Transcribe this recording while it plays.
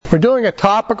We're doing a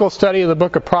topical study of the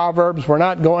book of Proverbs. We're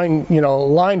not going,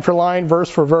 line for line, verse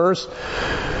for verse.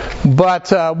 But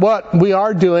what we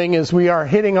are doing is we are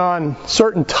hitting on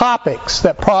certain topics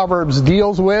that Proverbs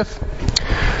deals with.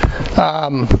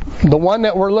 The one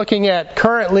that we're looking at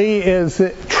currently is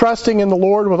trusting in the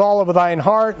Lord with all of thine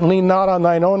heart, and lean not on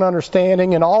thine own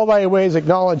understanding. In all thy ways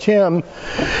acknowledge Him,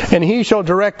 and He shall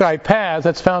direct thy paths.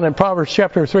 That's found in Proverbs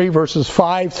chapter 3, verses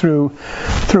 5 through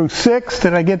 6.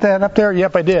 Did I get that up there?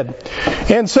 Yep, I did.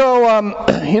 And so,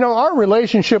 our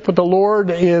relationship with the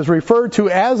Lord is referred to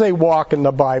as a walk in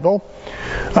the Bible.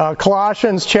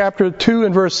 Colossians chapter 2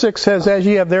 and verse 6 says, "As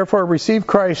ye have therefore received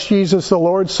Christ Jesus the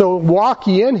Lord, so walk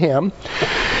ye in Him."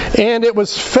 And it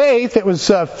was faith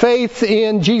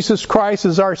in Jesus Christ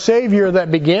as our Savior that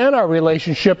began our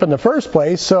relationship in the first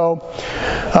place. So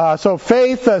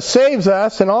faith saves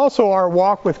us, and also our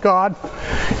walk with God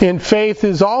in faith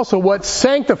is also what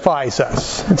sanctifies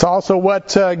us. It's also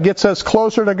what gets us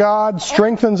closer to God,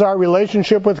 strengthens our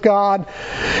relationship with God,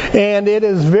 and it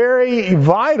is very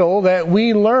vital that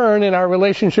we learn in our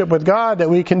relationship with God that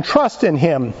we can trust in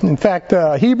Him. In fact,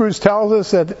 Hebrews tells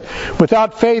us that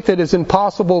without faith it is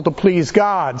impossible to please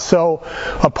God. So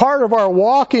a part of our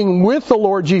walking with the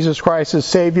Lord Jesus Christ as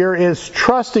Savior is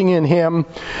trusting in Him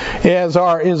as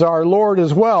our Lord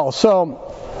as well.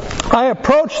 So I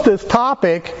approached this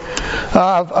topic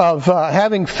of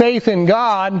having faith in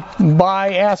God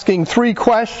by asking three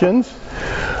questions.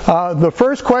 The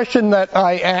first question that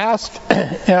I asked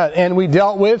and we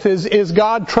dealt with is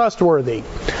God trustworthy?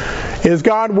 Is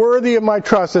God worthy of my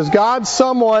trust? Is God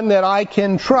someone that I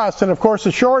can trust? And of course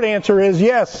the short answer is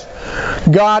yes.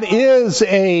 God is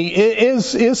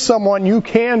someone you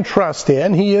can trust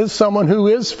in. He is someone who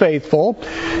is faithful.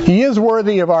 He is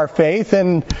worthy of our faith,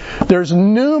 and there's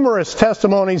numerous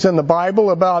testimonies in the Bible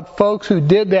about folks who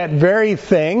did that very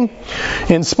thing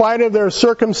in spite of their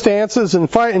circumstances,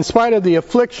 in spite of the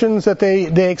afflictions that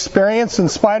they experienced, in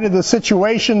spite of the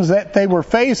situations that they were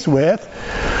faced with.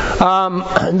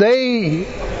 They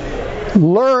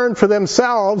learn for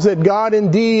themselves that God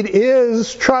indeed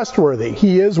is trustworthy.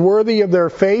 He is worthy of their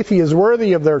faith. He is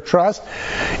worthy of their trust.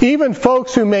 Even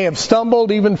folks who may have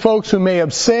stumbled, even folks who may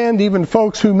have sinned, even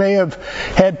folks who may have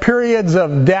had periods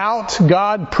of doubt,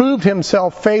 God proved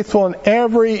Himself faithful in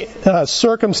every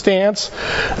circumstance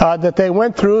that they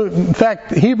went through. In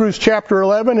fact, Hebrews chapter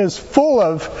 11 is full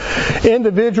of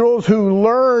individuals who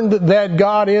learned that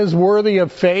God is worthy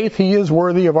of faith. He is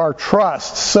worthy of our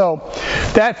trust. So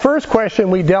that first question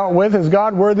we dealt with, is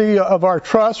God worthy of our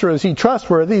trust, or is He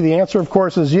trustworthy? The answer, of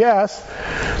course, is yes.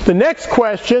 The next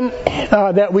question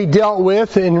that we dealt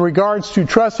with in regards to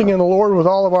trusting in the Lord with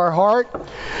all of our heart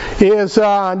is,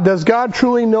 does God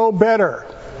truly know better?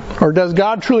 Or does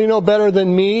God truly know better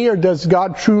than me? Or does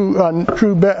God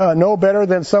know better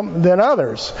than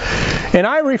others? And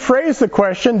I rephrase the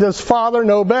question, does Father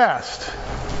know best?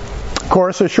 Of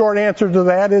course, the short answer to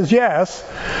that is yes.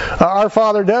 Our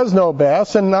Father does know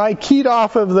best. And I keyed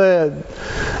off of the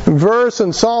verse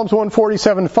in Psalms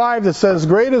 147:5 that says,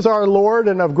 "Great is our Lord,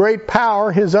 and of great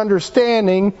power. His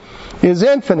understanding is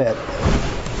infinite."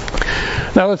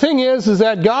 Now the thing is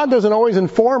that God doesn't always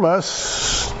inform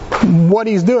us what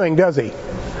He's doing, does He?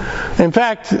 In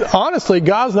fact, honestly,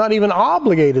 God's not even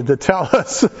obligated to tell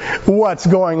us what's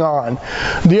going on.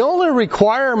 The only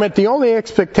requirement, the only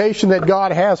expectation that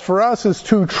God has for us is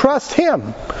to trust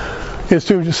Him. Is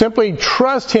to simply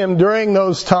trust Him during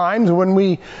those times when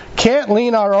we can't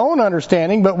lean our own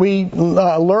understanding, but we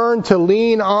learn to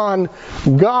lean on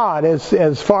God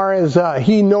as far as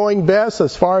He knowing best,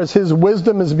 as far as His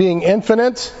wisdom as being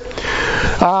infinite.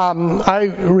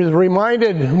 I was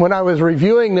reminded when I was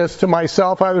reviewing this to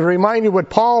myself, I was reminded what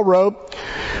Paul wrote.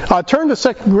 Turn to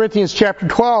 2 Corinthians chapter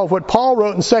 12. What Paul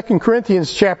wrote in 2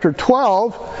 Corinthians chapter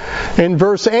 12 in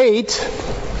verse 8.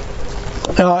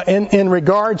 In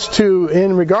regards to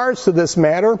this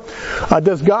matter,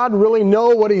 does God really know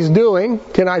what He's doing?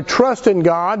 Can I trust in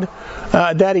God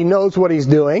that He knows what He's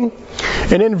doing?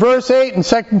 And in verse 8 in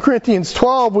 2 Corinthians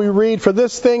 12 we read, "For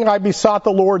this thing I besought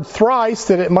the Lord thrice,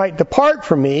 that it might depart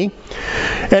from me.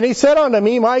 And He said unto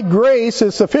me, My grace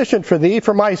is sufficient for thee,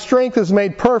 for my strength is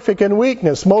made perfect in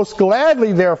weakness. Most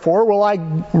gladly therefore will I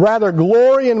rather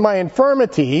glory in my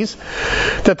infirmities,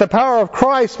 that the power of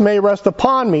Christ may rest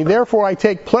upon me. Therefore I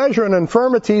take pleasure in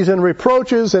infirmities and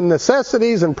reproaches and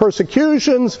necessities and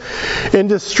persecutions and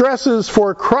distresses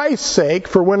for Christ's sake,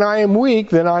 for when I am weak,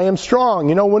 then I am strong."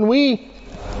 When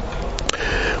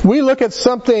we look at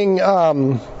something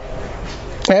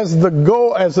as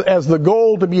the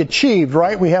goal to be achieved,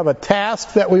 right? We have a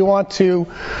task that we want to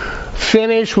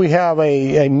finish. We have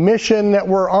a mission that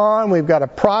we're on. We've got a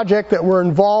project that we're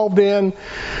involved in.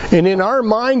 And in our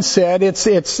mindset,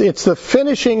 it's the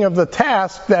finishing of the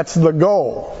task that's the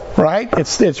goal, right?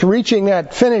 It's reaching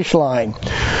that finish line.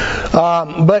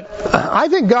 But I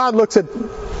think God looks at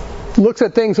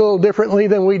things a little differently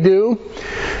than we do.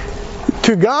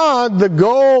 To God, the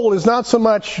goal is not so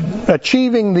much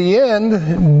achieving the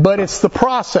end, but it's the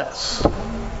process.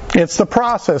 It's the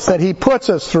process that He puts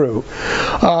us through.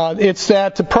 It's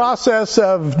the process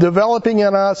of developing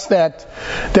in us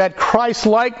that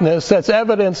Christ-likeness that's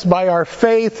evidenced by our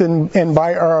faith and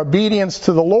by our obedience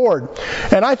to the Lord.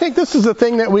 And I think this is the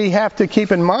thing that we have to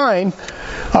keep in mind.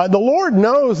 The Lord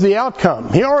knows the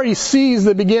outcome. He already sees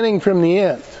the beginning from the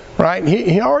end. Right?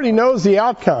 He already knows the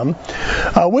outcome.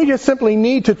 We just simply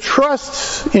need to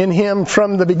trust in Him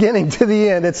from the beginning to the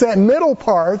end. It's that middle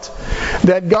part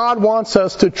that God wants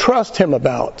us to trust Him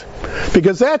about.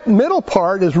 Because that middle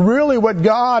part is really what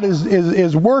God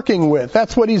is working with.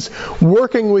 That's what He's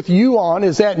working with you on,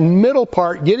 is that middle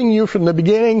part, getting you from the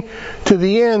beginning to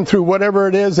the end through whatever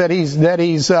it is that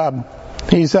He's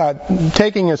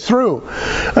taking us through.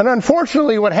 And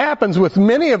unfortunately, what happens with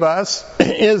many of us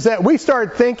is that we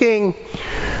start thinking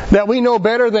that we know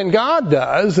better than God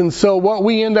does, and so what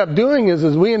we end up doing is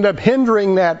we end up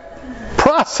hindering that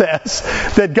process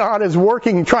that God is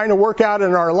trying to work out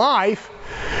in our life,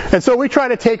 and so we try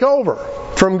to take over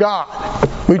from God.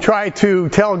 We try to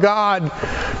tell God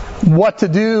what to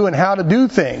do and how to do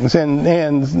things.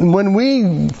 And when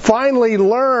we finally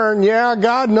learn,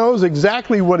 God knows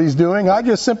exactly what He's doing, I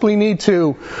just simply need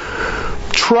to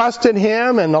trust in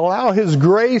Him and allow His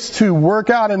grace to work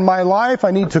out in my life.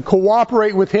 I need to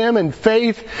cooperate with Him in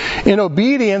faith, in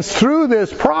obedience through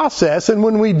this process. And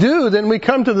when we do, then we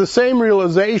come to the same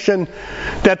realization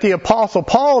that the Apostle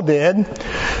Paul did.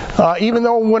 Even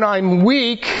though when I'm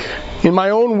weak, in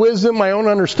my own wisdom, my own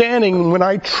understanding, when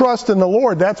I trust in the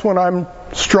Lord, that's when I'm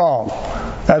strong.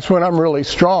 That's when I'm really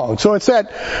strong. So it's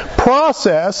that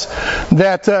process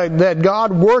that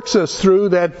God works us through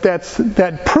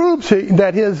that proves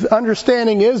that His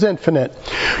understanding is infinite.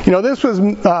 This was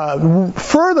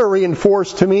further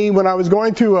reinforced to me when I was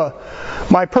going through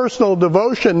my personal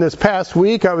devotion this past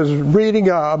week. I was reading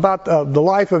about the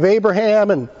life of Abraham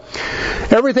and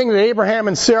everything that Abraham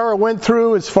and Sarah went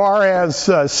through as far as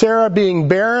Sarah being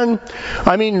barren.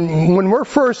 I mean, when we're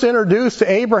first introduced to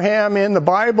Abraham in the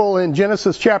Bible in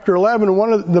Genesis chapter 11,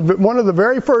 one of the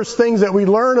very first things that we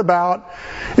learn about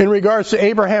in regards to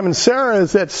Abraham and Sarah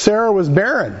is that Sarah was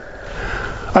barren.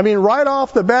 I mean, right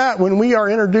off the bat, when we are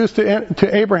introduced to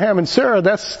Abraham and Sarah,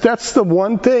 that's the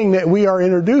one thing that we are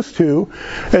introduced to,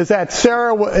 is that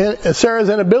Sarah's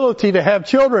inability to have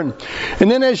children.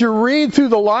 And then as you read through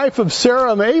the life of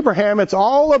Sarah and Abraham, it's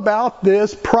all about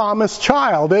this promised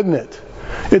child, isn't it?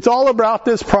 It's all about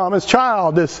this promised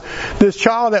child, this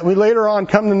child that we later on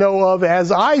come to know of as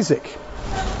Isaac.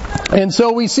 And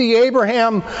so we see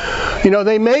Abraham,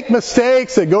 they make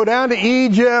mistakes. They go down to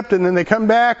Egypt, and then they come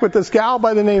back with this gal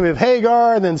by the name of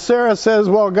Hagar. And then Sarah says,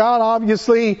 "Well, God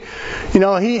obviously, He's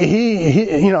not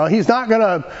going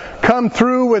to come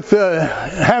through with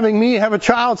having me have a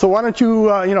child. So why don't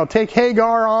you, take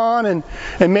Hagar on,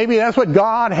 and maybe that's what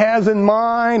God has in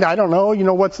mind. I don't know,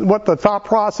 what the thought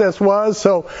process was.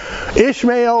 So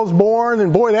Ishmael's born,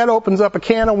 and boy, that opens up a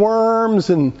can of worms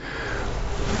and."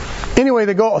 Anyway,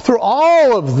 they go through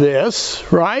all of this,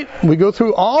 right? We go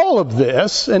through all of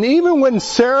this, and even when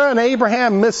Sarah and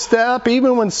Abraham misstep,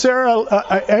 even when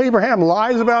Abraham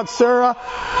lies about Sarah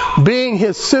being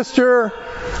his sister,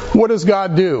 what does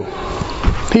God do?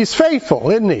 He's faithful,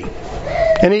 isn't He?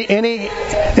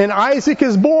 And Isaac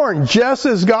is born just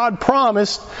as God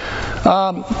promised.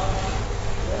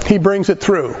 He brings it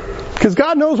through because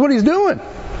God knows what He's doing.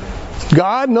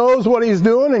 God knows what He's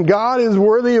doing, and God is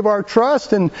worthy of our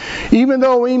trust. And even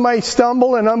though we may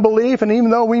stumble in unbelief, and even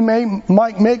though we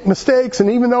might make mistakes,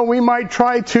 and even though we might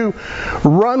try to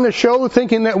run the show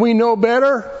thinking that we know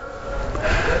better,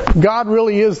 God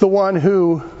really is the one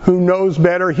who knows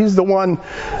better. He's the one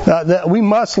that we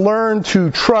must learn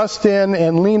to trust in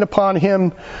and lean upon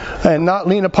Him and not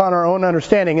lean upon our own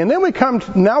understanding. And then we're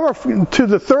to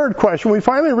the third question. We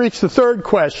finally reach the third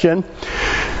question.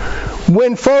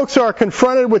 When folks are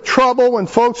confronted with trouble, when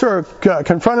folks are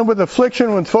confronted with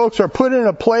affliction, when folks are put in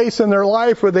a place in their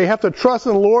life where they have to trust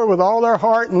in the Lord with all their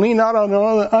heart and lean not on their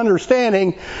own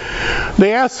understanding,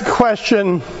 they ask the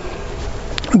question,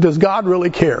 does God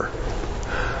really care?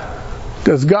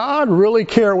 Does God really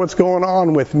care what's going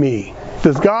on with me?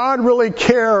 Does God really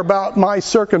care about my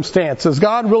circumstance? Does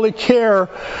God really care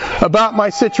about my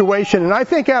situation? And I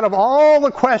think out of all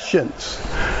the questions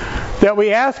that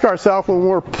we ask ourselves when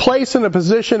we're placed in a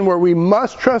position where we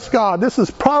must trust God. This is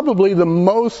probably the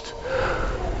most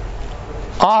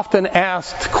often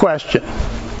asked question.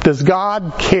 Does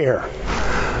God care?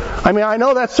 I mean, I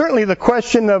know that's certainly the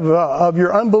question of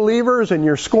your unbelievers and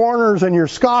your scorners and your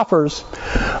scoffers.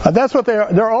 That's what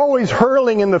they're always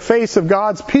hurling in the face of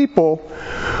God's people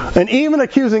and even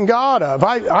accusing God of.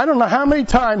 I don't know how many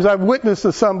times I've witnessed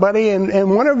to somebody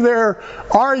and one of their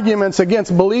arguments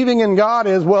against believing in God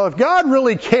is, well, if God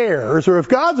really cares or if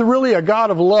God's really a God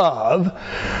of love,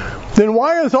 then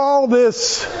why is all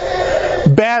this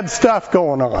bad stuff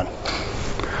going on?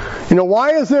 You know,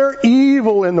 why is there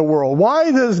evil in the world?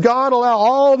 Why does God allow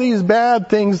all these bad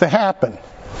things to happen?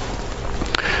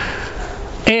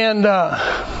 And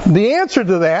the answer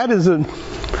to that is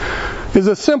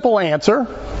a simple answer.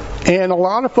 And a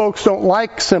lot of folks don't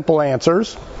like simple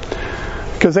answers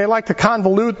because they like to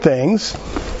convolute things.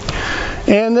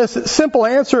 And this simple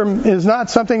answer is not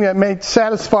something that may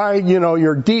satisfy,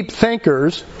 your deep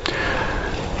thinkers.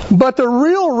 But the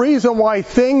real reason why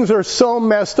things are so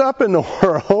messed up in the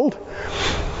world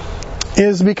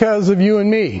is because of you and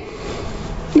me.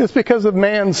 It's because of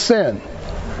man's sin.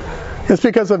 It's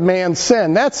because of man's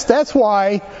sin. That's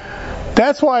why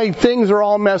things are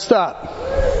all messed up.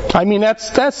 I mean,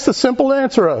 that's the simple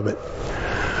answer of it.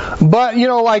 But,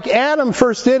 like Adam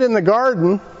first did in the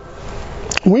garden,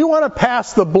 we want to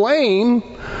pass the blame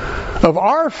of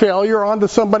our failure onto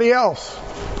somebody else.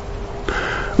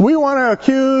 We want to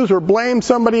accuse or blame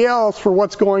somebody else for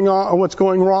what's going on or what's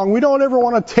going wrong. We don't ever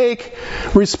want to take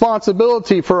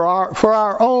responsibility for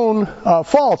our own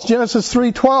faults. Genesis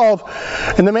 3:12,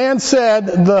 and the man said,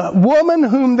 "The woman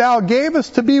whom thou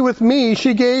gavest to be with me,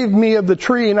 she gave me of the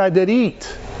tree, and I did eat."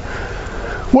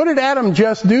 What did Adam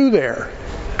just do there?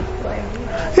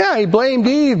 Yeah, he blamed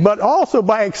Eve, but also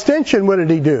by extension, what did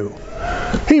he do?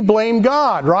 He blamed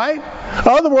God, right? In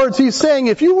other words, he's saying,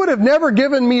 if you would have never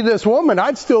given me this woman,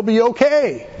 I'd still be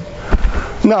okay.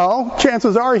 No,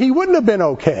 chances are he wouldn't have been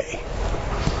okay.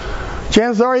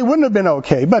 Chances are he wouldn't have been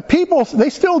okay. But people, they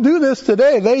still do this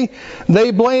today.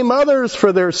 They blame others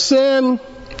for their sin.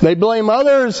 They blame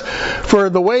others for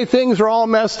the way things are all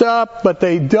messed up, but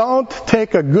they don't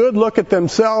take a good look at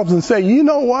themselves and say, you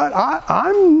know what,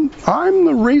 I'm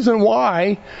the reason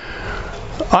why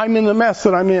I'm in the mess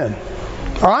that I'm in.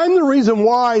 I'm the reason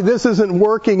why this isn't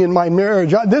working in my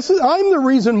marriage. I'm the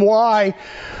reason why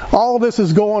all this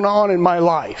is going on in my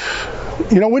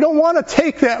life. We don't want to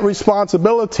take that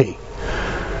responsibility.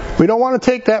 We don't want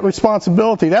to take that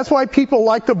responsibility. That's why people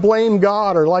like to blame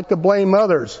God or like to blame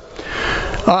others.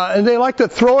 And they like to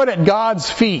throw it at God's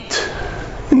feet.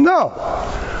 No.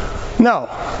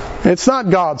 It's not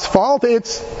God's fault.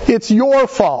 It's your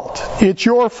fault. It's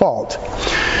your fault.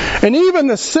 And even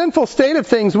the sinful state of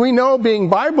things, we know being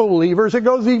Bible believers, it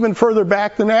goes even further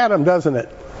back than Adam, doesn't it?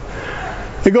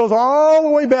 It goes all the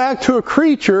way back to a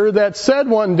creature that said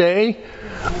one day,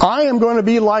 I am going to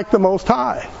be like the Most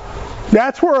High.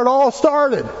 That's where it all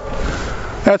started.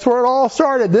 That's where it all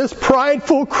started. This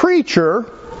prideful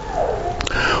creature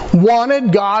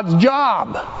wanted God's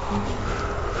job.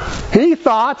 He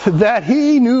thought that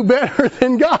he knew better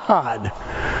than God,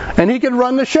 and he could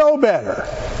run the show better.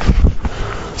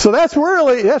 So that's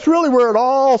really where it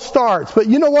all starts. But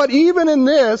you know what? Even in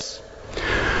this,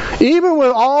 even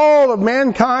with all of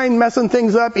mankind messing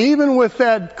things up, even with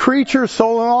that creature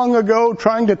so long ago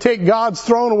trying to take God's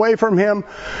throne away from him,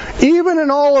 even in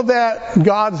all of that,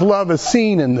 God's love is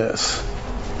seen in this.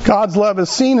 God's love is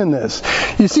seen in this.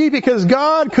 You see, because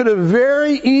God could have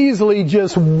very easily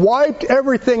just wiped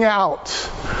everything out,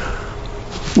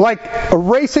 like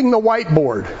erasing the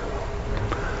whiteboard.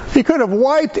 He could have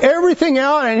wiped everything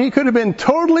out and he could have been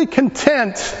totally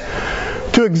content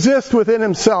to exist within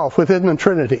himself, within the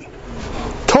Trinity.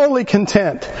 Totally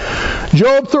content.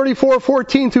 Job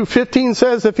 34:14-15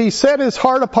 says, if he set his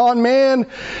heart upon man,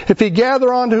 if he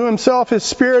gather unto himself his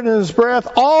spirit and his breath,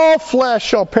 all flesh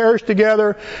shall perish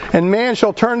together, and man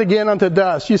shall turn again unto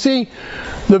dust. You see,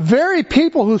 the very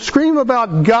people who scream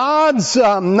about God's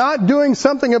not doing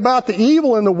something about the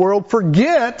evil in the world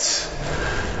forget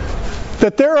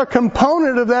that they're a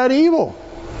component of that evil.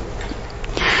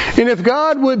 And if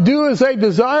God would do as they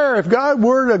desire, if God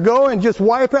were to go and just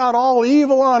wipe out all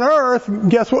evil on earth,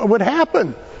 guess what would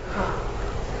happen?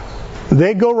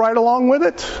 They'd go right along with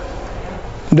it.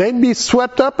 They'd be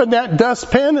swept up in that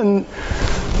dustbin and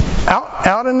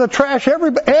out in the trash.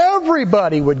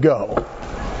 Everybody would go.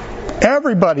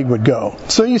 Everybody would go.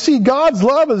 So you see, God's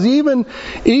love is even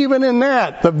in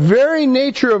that. The very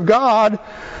nature of God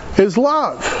is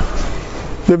love.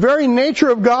 The very nature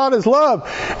of God is love.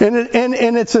 And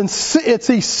it's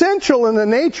essential in the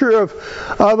nature of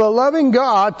a loving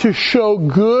God to show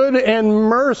good and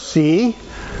mercy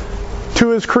to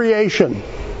His creation.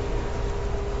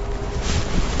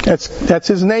 That's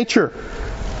His nature.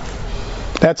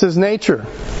 That's His nature.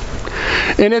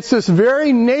 And it's this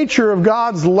very nature of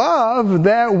God's love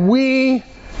that we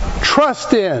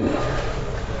trust in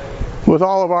with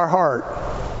all of our heart.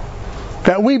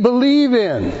 That we believe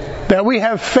in. That we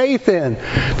have faith in.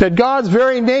 That God's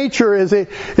very nature is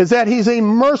that He's a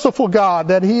merciful God.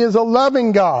 That He is a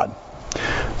loving God.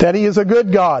 That He is a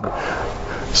good God.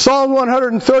 Psalm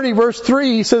 130 verse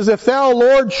 3, He says, If Thou,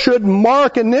 Lord, should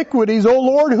mark iniquities, O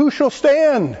Lord, who shall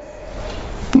stand?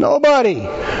 Nobody.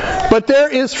 But there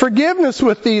is forgiveness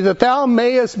with Thee, that Thou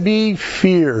mayest be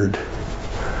feared.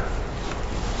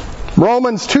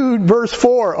 Romans 2 verse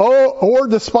 4, or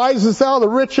despisest Thou the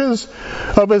riches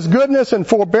of His goodness and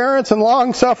forbearance and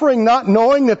long-suffering, not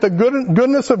knowing that the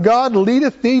goodness of God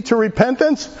leadeth thee to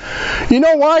repentance? You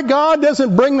know why God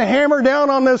doesn't bring the hammer down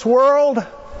on this world?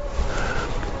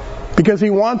 Because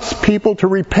He wants people to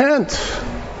repent.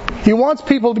 He wants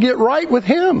people to get right with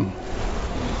Him.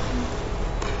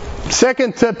 2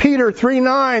 Peter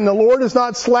 3:9, the Lord is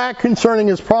not slack concerning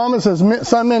His promise, as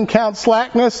some men count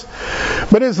slackness,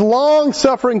 but is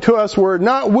long-suffering to usward,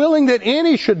 not willing that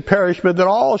any should perish, but that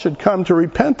all should come to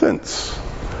repentance.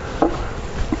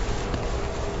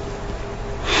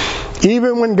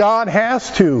 Even when God has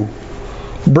to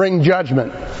bring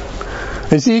judgment.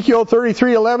 Ezekiel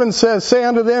 33:11 says, Say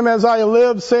unto them, As I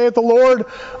live, saith the Lord,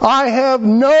 I have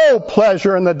no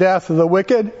pleasure in the death of the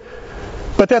wicked,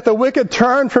 but that the wicked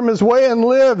turn from his way and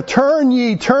live. Turn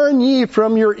ye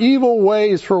from your evil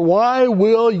ways, for why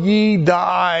will ye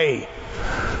die?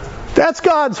 That's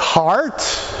God's heart.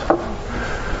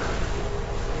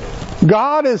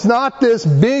 God is not this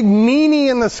big meanie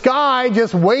in the sky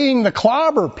just waiting to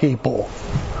clobber people.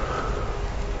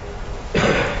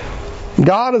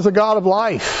 God is a God of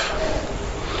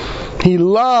life. He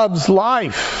loves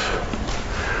life.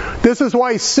 This is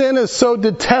why sin is so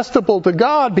detestable to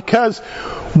God, because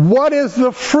what is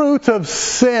the fruit of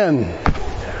sin?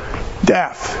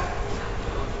 Death.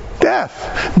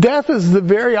 Death. Death is the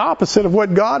very opposite of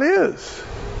what God is.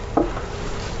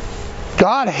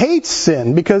 God hates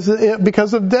sin because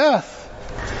of death.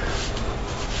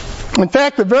 In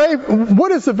fact,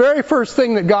 what is the very first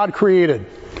thing that God created?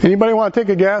 Anybody want to take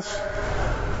a guess?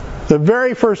 The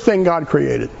very first thing God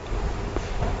created.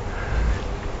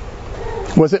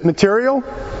 Was it material?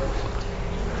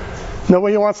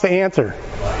 Nobody wants to answer.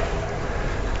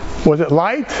 Was it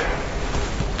light?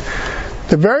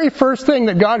 The very first thing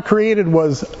that God created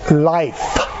was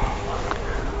life.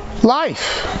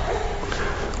 Life.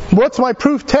 What's my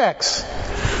proof text?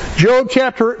 Job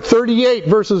chapter 38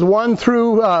 verses 1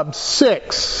 through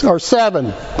 6 or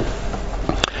 7.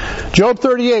 Job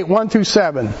 38, 1 through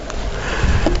 7.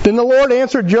 Then the Lord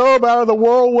answered Job out of the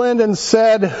whirlwind and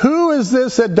said, Who is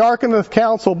this that darkeneth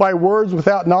counsel by words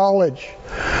without knowledge?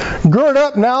 Gird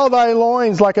up now thy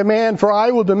loins like a man, for I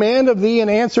will demand of thee,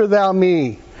 and answer thou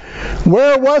me.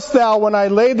 Where wast thou when I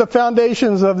laid the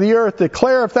foundations of the earth?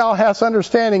 Declare if thou hast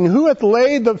understanding. Who hath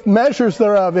laid the measures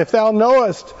thereof, if thou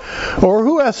knowest? Or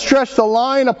who hath stretched a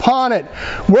line upon it?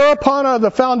 Whereupon are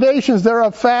the foundations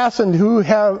thereof fastened? Who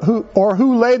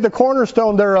laid the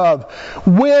cornerstone thereof?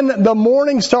 When the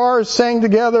morning stars sang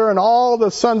together, and all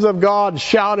the sons of God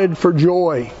shouted for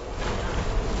joy.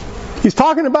 He's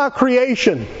talking about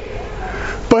creation.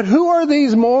 But who are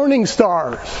these morning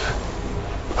stars?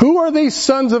 Who are these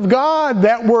sons of God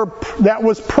that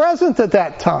was present at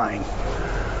that time?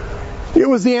 It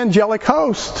was the angelic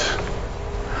host.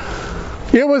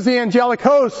 It was the angelic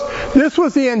host. This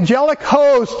was the angelic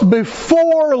host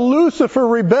before Lucifer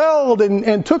rebelled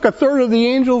and took a third of the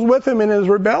angels with him in his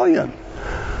rebellion.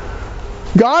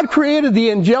 God created the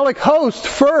angelic host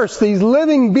first, these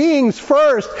living beings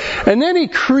first, and then He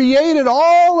created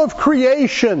all of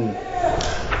creation.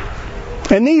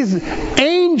 And these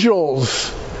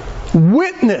angels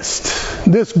witnessed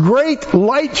this great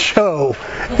light show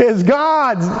as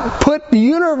God put the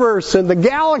universe and the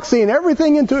galaxy and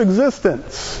everything into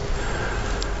existence.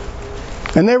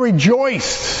 And they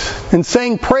rejoiced and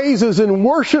sang praises and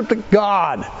worshiped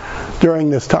God during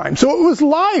this time. So it was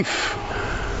life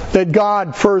that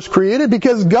God first created,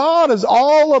 because God is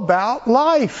all about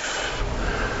life.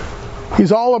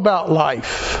 He's all about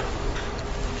life.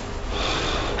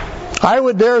 I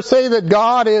would dare say that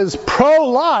God is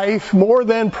pro-life more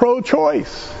than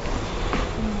pro-choice.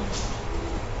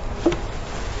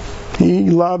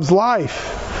 He loves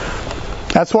life.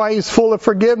 That's why He's full of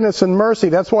forgiveness and mercy.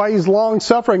 That's why He's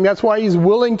long-suffering. That's why He's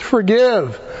willing to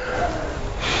forgive.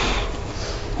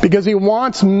 Because He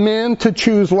wants men to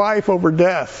choose life over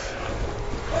death.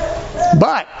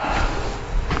 But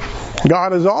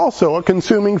God is also a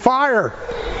consuming fire.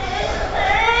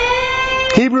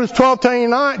 Hebrews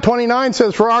 12:29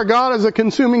 says, "For our God is a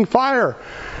consuming fire."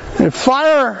 And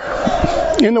fire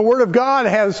in the Word of God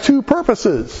has two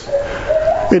purposes.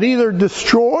 It either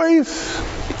destroys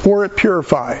or it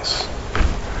purifies.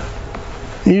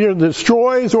 It either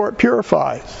destroys or it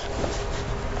purifies.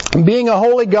 Being a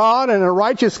holy God and a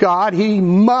righteous God, He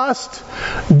must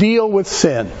deal with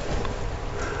sin.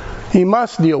 He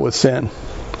must deal with sin.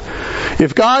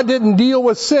 If God didn't deal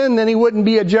with sin, then He wouldn't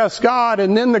be a just God,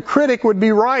 and then the critic would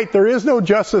be right. There is no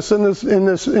justice in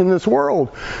this world,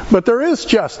 but there is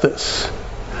justice.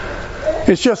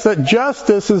 It's just that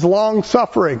justice is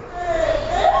long-suffering,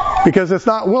 because it's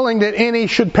not willing that any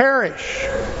should perish.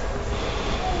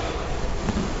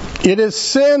 It is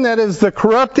sin that is the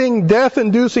corrupting,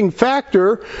 death-inducing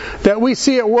factor that we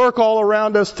see at work all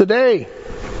around us today.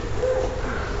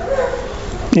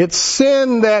 It's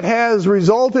sin that has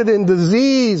resulted in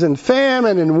disease and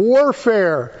famine and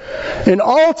warfare, and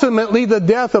ultimately the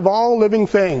death of all living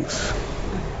things.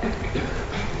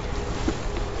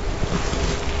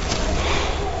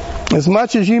 As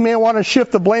much as you may want to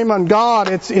shift the blame on God,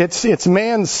 it's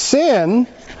man's sin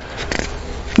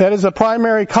that is the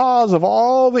primary cause of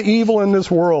all the evil in this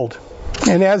world.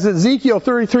 And as Ezekiel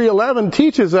 33:11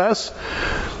 teaches us,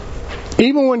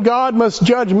 even when God must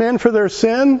judge men for their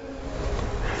sin,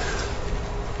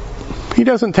 He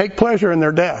doesn't take pleasure in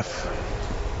their death.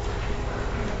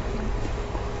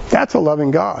 That's a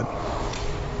loving God.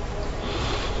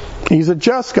 He's a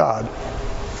just God.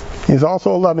 He's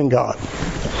also a loving God.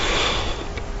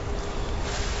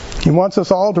 He wants us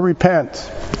all to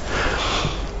repent.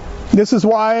 This is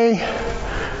why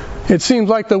it seems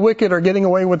like the wicked are getting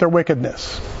away with their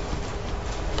wickedness.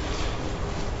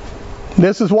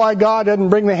 This is why God doesn't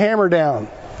bring the hammer down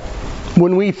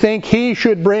when we think He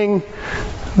should bring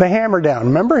the hammer down.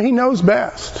 Remember, He knows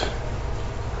best.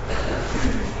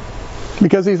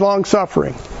 Because He's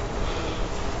long-suffering.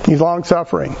 He's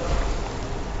long-suffering.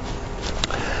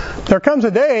 There comes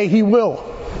a day He will.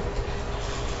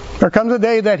 There comes a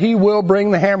day that He will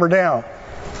bring the hammer down,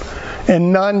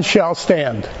 and none shall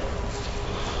stand.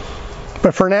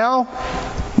 But for now,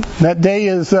 that day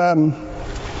is held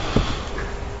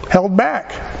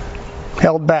back.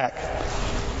 Held back.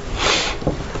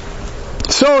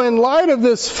 So in light of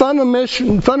this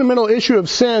fundamental issue of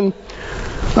sin,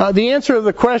 the answer to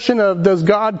the question of does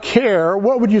God care,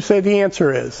 what would you say the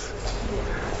answer is?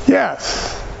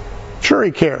 Yes. Sure He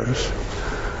cares.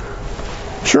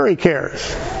 Sure He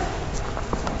cares.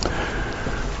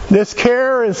 This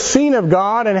care is seen of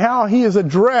God and how He has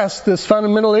addressed this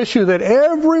fundamental issue that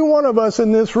every one of us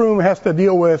in this room has to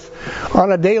deal with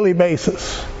on a daily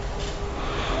basis.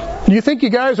 Do you think you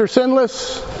guys are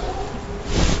sinless?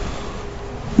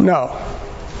 No.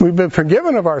 We've been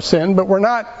forgiven of our sin, but we're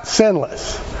not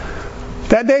sinless.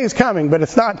 That day is coming, but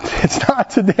it's not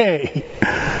today.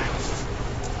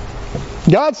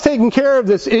 God's taking care of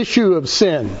this issue of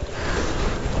sin.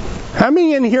 How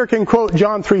many in here can quote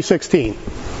John 3:16?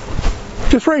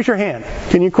 Just raise your hand.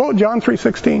 Can you quote John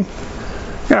 3:16?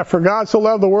 Yeah, for God so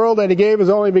loved the world that He gave His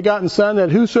only begotten Son,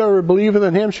 that whosoever believeth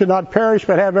in Him should not perish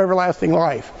but have everlasting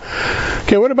life.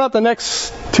 Okay, what about the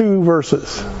next two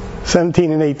verses?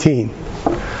 17 and 18.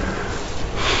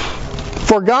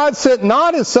 For God sent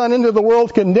not His Son into the world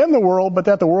to condemn the world, but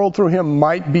that the world through Him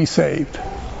might be saved.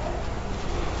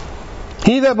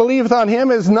 He that believeth on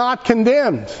Him is not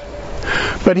condemned.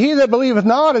 But he that believeth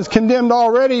not is condemned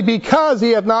already, because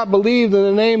he hath not believed in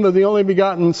the name of the only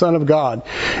begotten Son of God.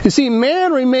 You see,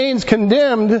 man remains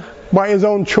condemned by his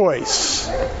own choice.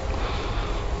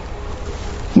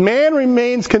 Man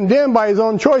remains condemned by his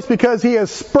own choice because he has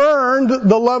spurned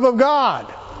the love of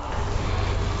God.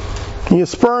 He has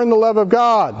spurned the love of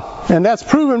God. And that's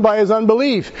proven by his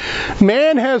unbelief.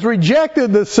 Man has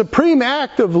rejected the supreme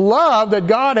act of love that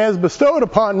God has bestowed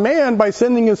upon man by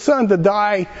sending His Son to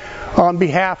die on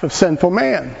behalf of sinful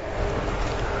man.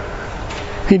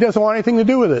 He doesn't want anything to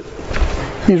do with it.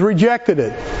 He's rejected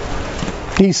it.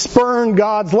 He spurned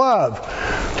God's love.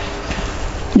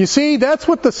 You see, that's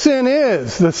what the sin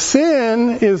is. The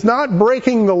sin is not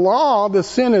breaking the law. The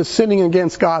sin is sinning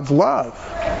against God's love.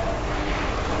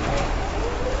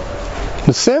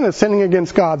 The sin is sinning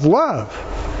against God's love.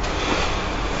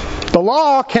 The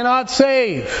law cannot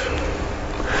save.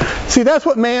 See, that's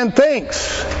what man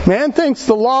thinks. Man thinks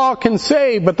the law can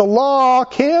save, but the law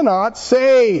cannot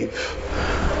save.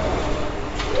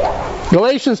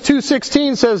 Galatians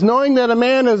 2:16 says, knowing that a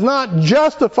man is not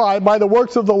justified by the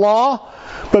works of the law,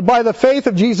 but by the faith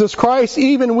of Jesus Christ,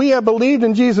 even we have believed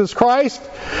in Jesus Christ,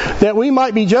 that we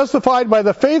might be justified by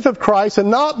the faith of Christ, and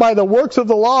not by the works of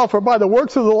the law, for by the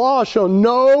works of the law shall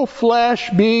no flesh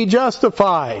be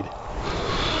justified.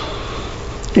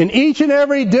 In each and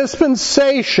every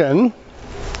dispensation,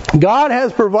 God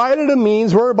has provided a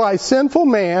means whereby sinful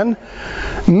man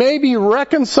may be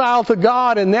reconciled to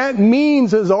God, and that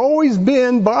means has always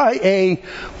been by a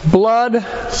blood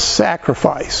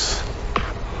sacrifice.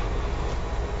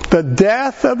 The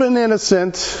death of an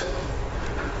innocent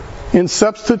in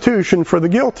substitution for the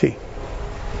guilty.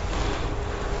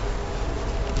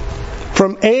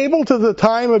 From Abel to the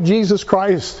time of Jesus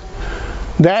Christ,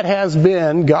 that has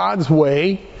been God's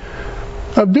way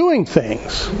of doing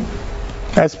things.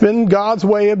 That's been God's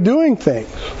way of doing things.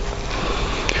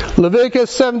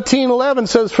 Leviticus 17:11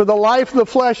 says, for the life of the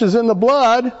flesh is in the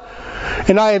blood,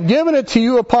 and I have given it to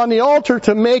you upon the altar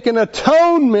to make an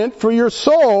atonement for your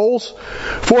souls,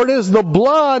 for it is the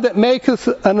blood that maketh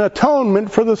an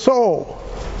atonement for the soul.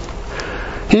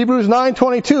 Hebrews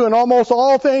 9:22, and almost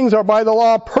all things are by the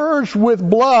law purged with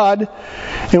blood,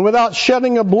 and without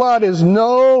shedding of blood is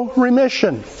no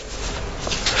remission.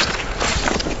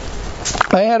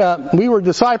 We were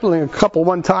discipling a couple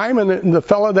one time, and the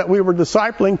fellow that we were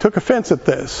discipling took offense at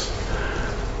this.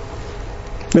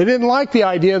 They didn't like the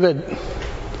idea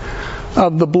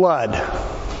of the blood.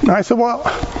 And I said, well,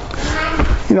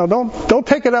 don't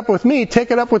take it up with me,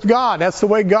 take it up with God. That's the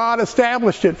way God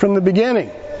established it from the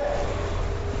beginning.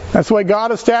 That's the way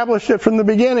God established it from the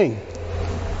beginning.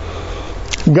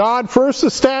 God first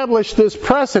established this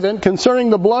precedent concerning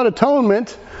the blood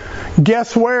atonement,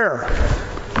 guess where?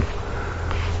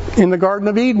 In the Garden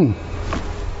of Eden.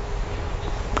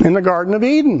 In the Garden of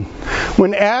Eden.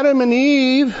 When Adam and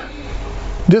Eve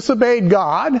disobeyed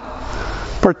God,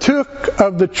 partook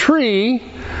of the tree,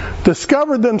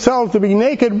 discovered themselves to be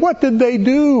naked, what did they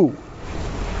do?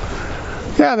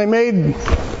 Yeah, they made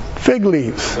fig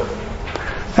leaves.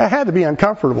 That had to be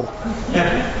uncomfortable.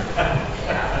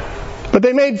 But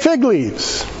they made fig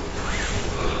leaves.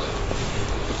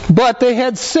 But they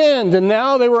had sinned, and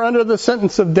now they were under the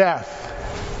sentence of death.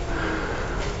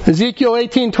 Ezekiel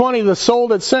 18:20, the soul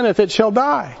that sinneth, it shall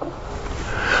die.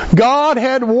 God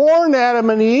had warned Adam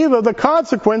and Eve of the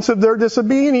consequence of their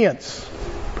disobedience.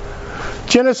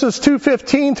 Genesis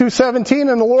 2:15 through 17,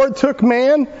 and the Lord took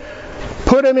man,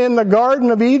 put him in the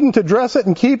Garden of Eden to dress it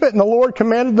and keep it, and the Lord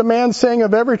commanded the man, saying,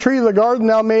 of every tree of the garden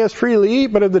thou mayest freely eat,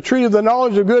 but of the tree of the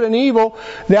knowledge of good and evil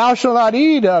thou shalt not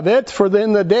eat of it, for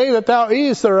in the day that thou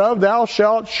eatest thereof thou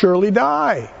shalt surely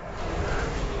die.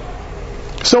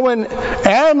 So when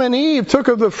Adam and Eve took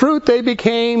of the fruit, they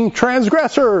became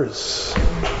transgressors.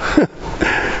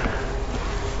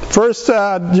 First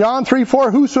John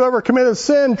 3:4, whosoever committeth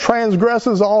sin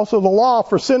transgresses also the law,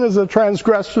 for sin is a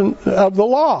transgression of the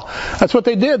law. That's what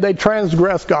they did. They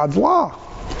transgressed God's law.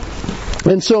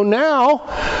 And so now,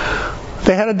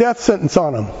 they had a death sentence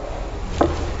on them.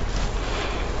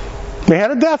 They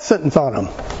had a death sentence on them.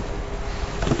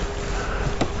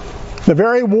 The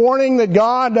very warning that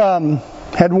God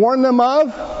had warned them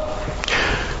of,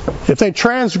 if they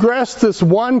transgressed this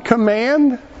one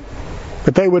command,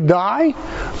 that they would die.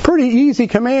 Pretty easy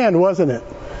command, wasn't it?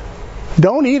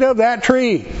 Don't eat of that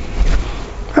tree.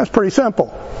 That's pretty simple.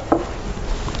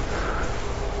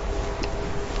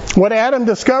 What Adam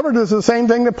discovered is the same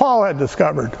thing that Paul had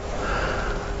discovered.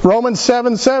 Romans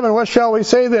 7:7, what shall we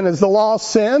say then? Is the law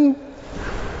sin?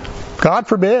 God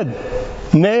forbid.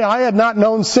 Nay, I had not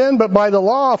known sin but by the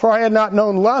law, for I had not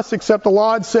known lust, except the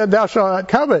law had said, thou shalt not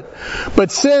covet.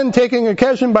 But sin, taking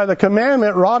occasion by the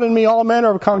commandment, wrought in me all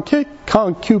manner of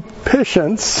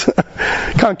concupiscence,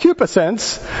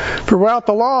 for without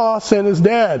the law, sin is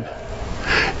dead.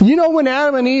 You know when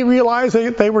Adam and Eve realized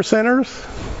that they were sinners?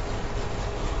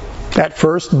 That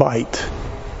first bite.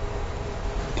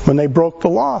 When they broke the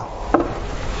law.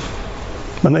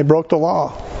 When they broke the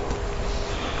law.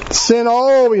 Sin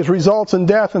always results in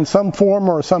death in some form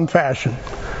or some fashion.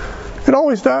 It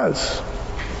always does.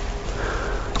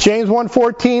 James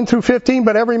 1:14 through 15,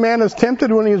 but every man is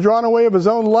tempted when he is drawn away of his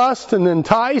own lust and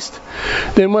enticed.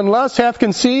 Then when lust hath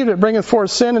conceived, it bringeth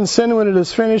forth sin, and sin when it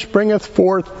is finished bringeth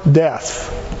forth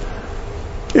death.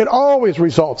 It always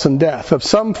results in death of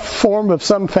some form, of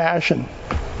some fashion.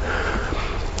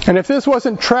 And if this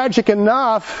wasn't tragic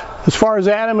enough, as far as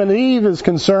Adam and Eve is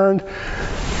concerned,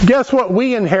 guess what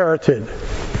we inherited?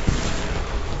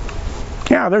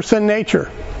 Yeah, their sin nature.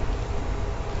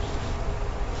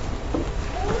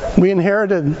 We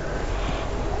inherited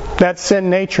that sin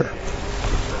nature.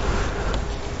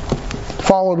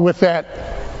 Followed with that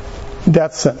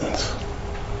death sentence.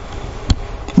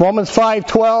 Romans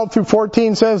 5:12 through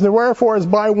 14 says, "Wherefore as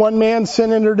by one man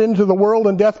sin entered into the world,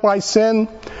 and death by sin,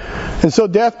 and so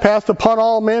death passed upon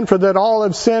all men, for that all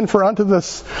have sinned. For unto the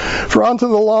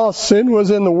law sin was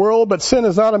in the world, but sin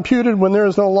is not imputed when there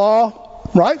is no law."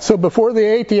 Right? So before they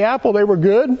ate the apple, they were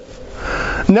good.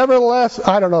 Nevertheless,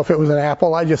 I don't know if it was an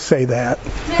apple. I just say that.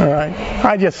 All right?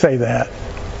 I just say that.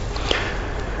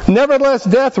 "Nevertheless,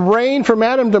 death reigned from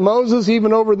Adam to Moses,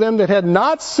 even over them that had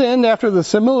not sinned after the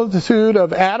similitude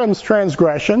of Adam's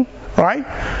transgression." Right?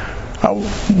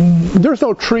 There's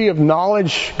no tree of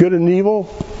knowledge, good and evil,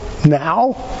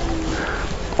 now.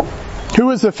 "Who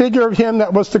is the figure of him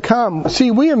that was to come?"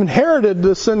 See, we inherited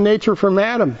the sin nature from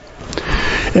Adam.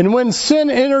 And when sin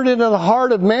entered into the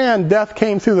heart of man, death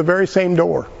came through the very same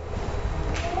door.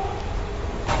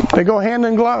 They go hand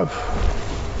in glove.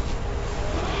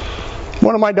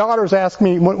 One of my daughters asked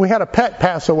me, we had a pet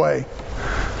pass away.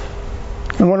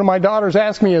 And one of my daughters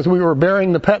asked me as we were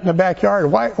burying the pet in the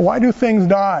backyard, why do things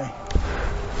die?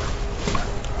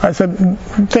 I said,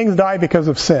 things die because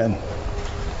of sin.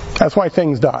 That's why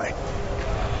things die.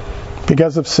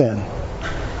 Because of sin.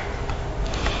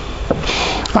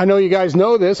 I know you guys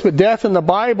know this, but death in the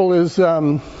Bible is,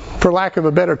 for lack of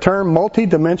a better term,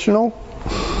 multidimensional.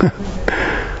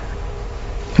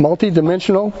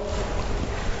 Multidimensional.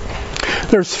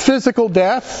 There's physical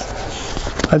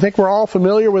death. I think we're all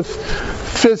familiar with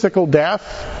physical death.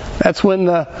 That's when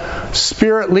the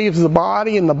spirit leaves the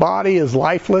body and the body is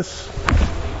lifeless.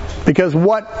 Because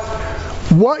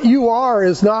what you are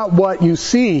is not what you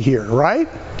see here, right?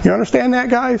 You understand that,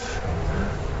 guys?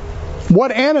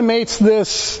 What animates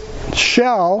this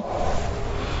shell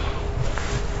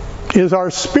is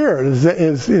our spirit,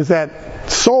 is that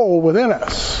soul within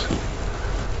us.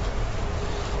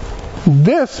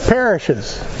 This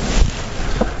perishes.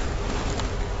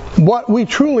 What we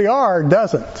truly are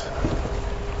doesn't.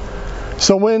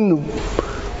 So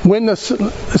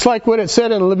it's like what it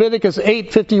said in Leviticus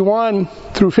 8:51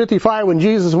 through 55 when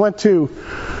Jesus went to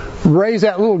raise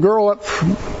that little girl up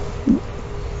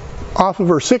off of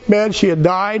her sick bed. She had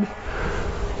died.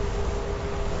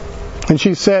 And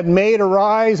she said, "Maid,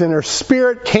 arise," and her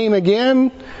spirit came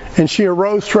again, and she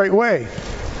arose straightway.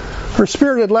 Her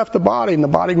spirit had left the body, and the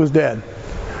body was dead.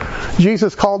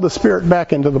 Jesus called the spirit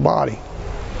back into the body.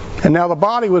 And now the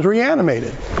body was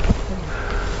reanimated.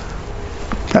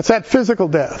 That's that physical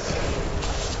death.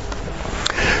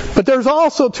 But there's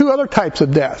also two other types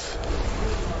of death.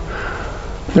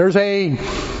 There's a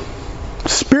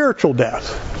spiritual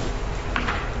death.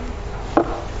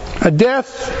 A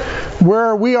death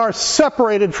where we are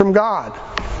separated from God.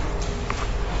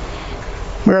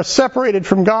 We are separated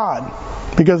from God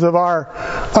because of our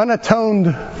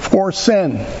unatoned for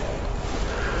sin.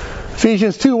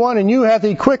 Ephesians 2:1, "And you hath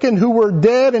he quickened who were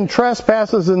dead in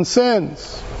trespasses and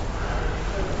sins."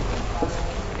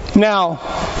 Now,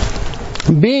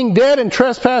 being dead in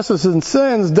trespasses and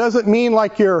sins doesn't mean,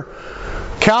 like your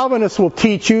Calvinists will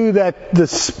teach you, that the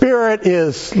spirit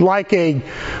is like a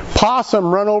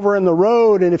possum run over in the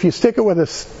road, and if you stick it with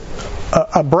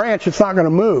a branch, it's not going to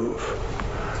move.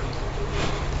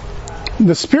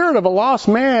 The spirit of a lost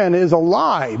man is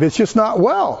alive. It's just not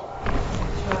well.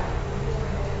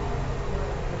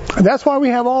 That's why we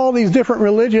have all these different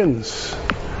religions.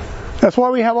 That's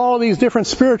why we have all these different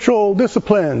spiritual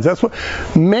disciplines. That's what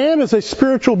man is, a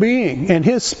spiritual being, and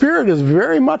his spirit is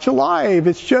very much alive.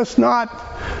 It's just not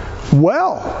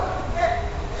well.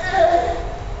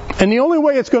 And the only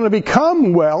way it's going to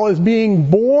become well is being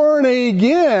born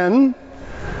again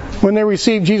when they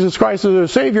receive Jesus Christ as their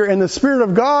Savior, and the Spirit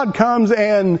of God comes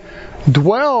and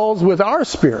dwells with our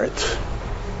spirit.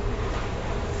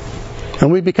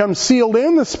 And we become sealed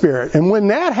in the Spirit. And when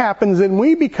that happens, then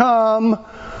we become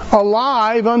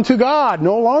alive unto God.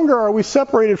 No longer are we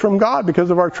separated from God because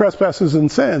of our trespasses and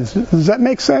sins. Does that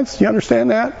make sense? Do you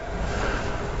understand that?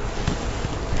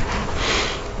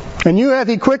 "And you hath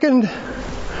he quickened,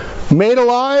 made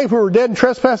alive, who were dead in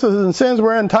trespasses and sins,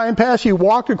 wherein in time past ye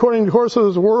walked according to the course of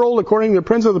this world, according to the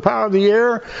prince of the power of the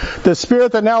air, the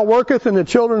spirit that now worketh in the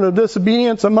children of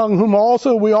disobedience, among whom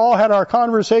also we all had our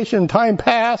conversation in time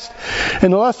past,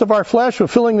 in the lust of our flesh,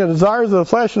 fulfilling the desires of the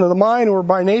flesh and of the mind, and were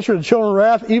by nature the children of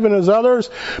wrath, even as others.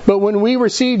 But when we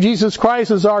received Jesus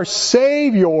Christ as our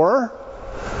Savior,"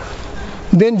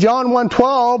 then John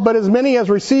 1:12, "But as many as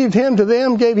received him, to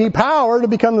them gave he power to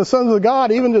become the sons of God,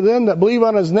 even to them that believe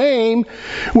on his name,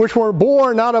 which were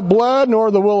born not of blood, nor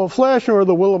the will of flesh, nor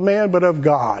the will of man, but of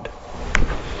God."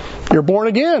 You're born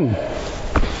again.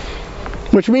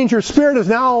 Which means your spirit is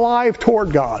now alive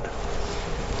toward God.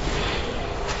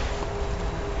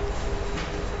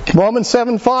 Romans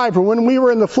 7:5, for when we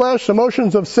were in the flesh, the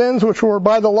motions of sins which were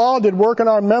by the law did work in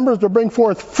our members to bring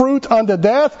forth fruit unto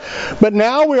death. But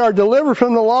now we are delivered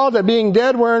from the law, that being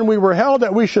dead wherein we were held,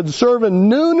 that we should serve in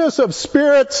newness of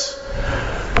spirits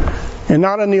and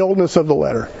not in the oldness of the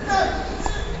letter.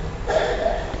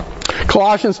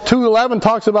 Colossians 2:11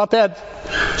 talks about that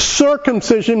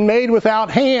circumcision made without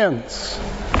hands.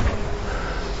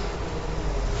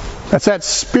 That's that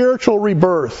spiritual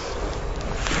rebirth.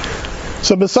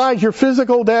 So besides your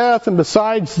physical death and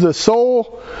besides the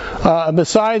soul,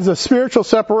 besides the spiritual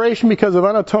separation because of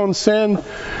unatoned sin,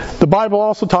 the Bible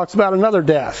also talks about another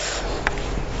death.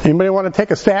 Anybody want to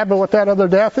take a stab at what that other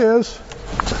death is?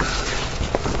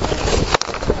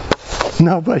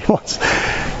 Nobody wants.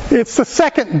 It's the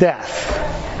second death.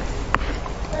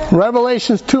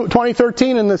 Revelations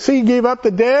 20:13, and the sea gave up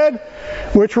the dead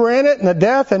which were in it, and the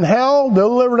death and hell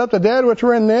delivered up the dead which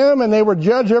were in them, and they were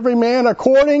judged every man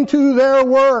according to their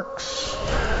works.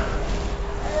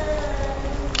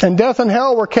 And death and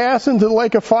hell were cast into the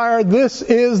lake of fire. This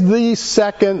is the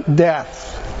second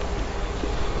death.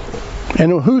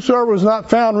 And whosoever was not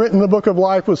found written in the book of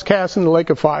life was cast into the lake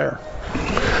of fire.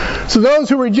 So those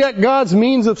who reject God's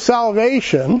means of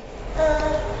salvation,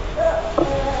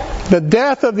 the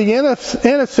death of the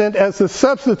innocent as the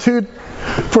substitute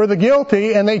for the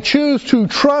guilty, and they choose to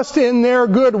trust in their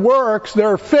good works,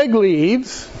 their fig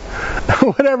leaves,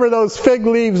 whatever those fig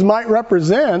leaves might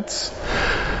represent,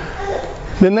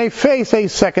 then they face a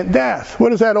second death.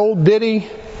 What is that old ditty?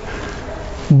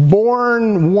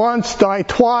 Born once, die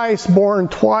twice. Born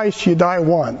twice, you die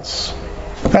once.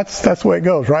 That's the way it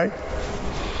goes, right?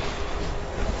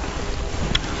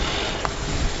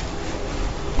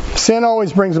 Sin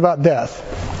always brings about death.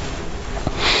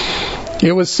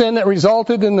 It was sin that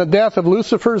resulted in the death of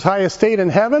Lucifer's high estate in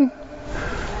heaven,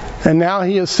 and now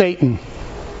he is Satan.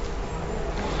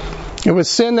 It was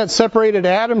sin that separated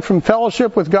Adam from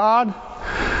fellowship with God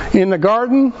in the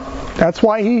garden. That's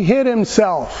why he hid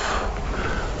himself,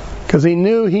 because he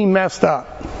knew he messed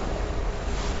up.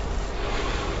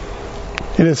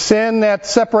 It is sin that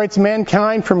separates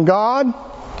mankind from God.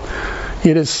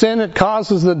 It is sin that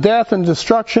causes the death and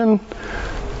destruction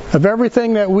of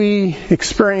everything that we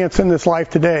experience in this life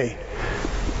today.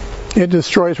 It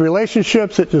destroys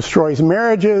relationships, it destroys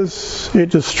marriages,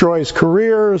 it destroys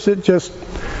careers,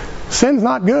 sin's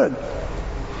not good.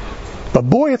 But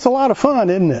boy, it's a lot of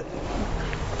fun, isn't it?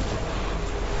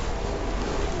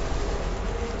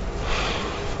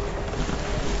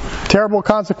 Terrible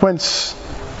consequence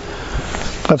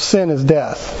of sin is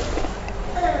death.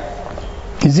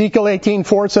 Ezekiel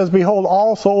 18:4 says, behold,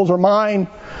 all souls are mine.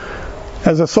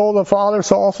 As the soul of the Father,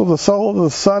 so also the soul of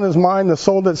the Son is mine. The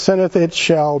soul that sinneth, it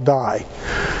shall die.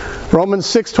 Romans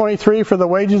 6:23, for the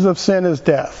wages of sin is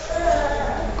death.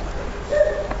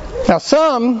 Now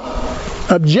some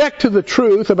object to the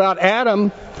truth about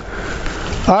Adam,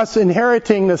 us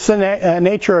inheriting the sin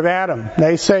nature of Adam.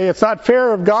 They say it's not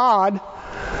fair of God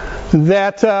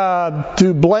that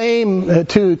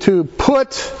to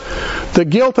put the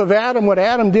guilt of Adam, what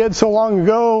Adam did so long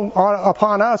ago,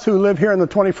 upon us who live here in the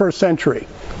 21st century.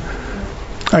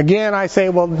 Again, I say,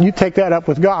 well, you take that up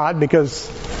with God, because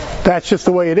that's just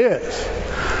the way it is.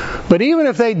 But even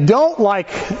if they don't like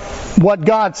what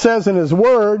God says in His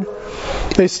Word,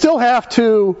 they still have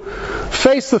to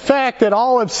face the fact that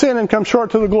all have sinned and come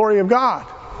short to the glory of God.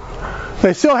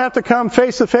 They still have to come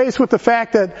face to face with the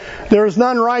fact that there is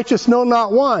none righteous, no,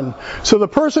 not one. So the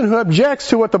person who objects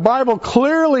to what the Bible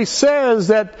clearly says,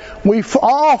 that we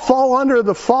all fall under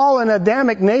the fallen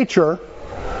Adamic nature,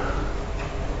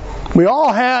 we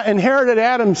all have inherited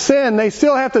Adam's sin, they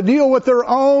still have to deal with their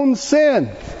own sin.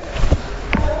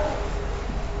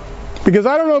 Because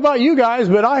I don't know about you guys,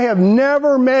 but I have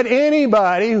never met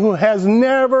anybody who has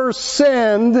never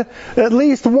sinned at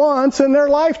least once in their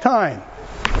lifetime.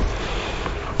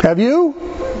 Have you?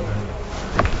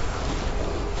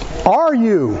 Are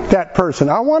you that person?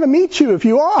 I want to meet you if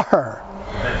you are.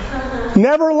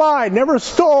 Never lied, never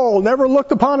stole, never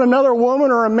looked upon another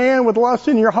woman or a man with lust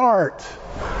in your heart.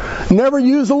 Never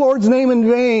used the Lord's name in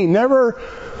vain. Never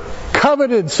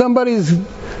coveted somebody's...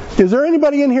 Is there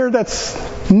anybody in here that's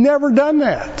never done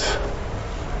that?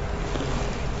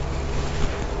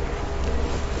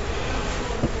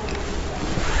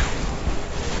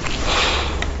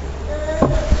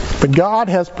 But God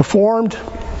has performed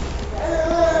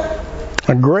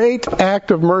a great act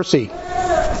of mercy.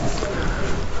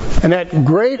 And that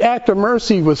great act of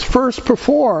mercy was first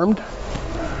performed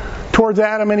towards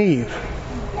Adam and Eve.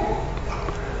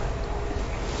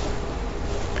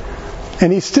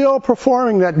 And He's still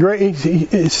performing that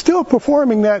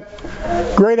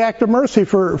great act of mercy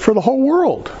for the whole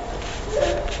world.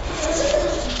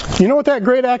 You know what that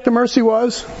great act of mercy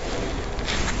was?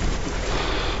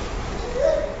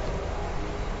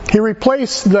 He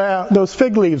replaced those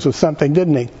fig leaves with something,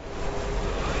 didn't he?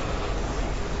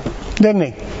 Didn't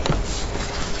he?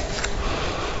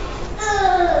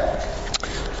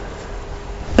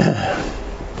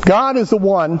 God is the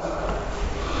one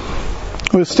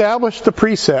who established the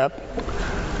precept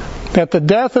that the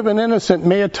death of an innocent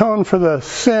may atone for the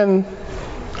sin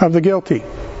of the guilty.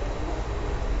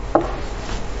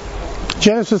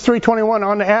 Genesis 3:21,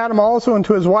 on Adam also and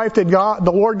to his wife did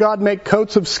the Lord God make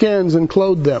coats of skins and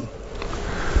clothed them.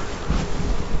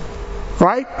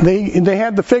 Right? They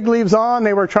had the fig leaves on.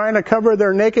 They were trying to cover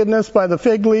their nakedness by the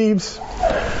fig leaves.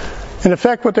 In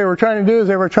effect, what they were trying to do is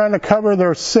they were trying to cover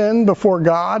their sin before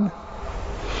God.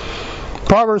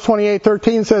 Proverbs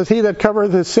 28:13 says, he that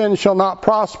covereth his sin shall not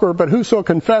prosper, but whoso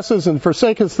confesses and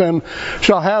forsaketh them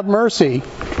shall have mercy.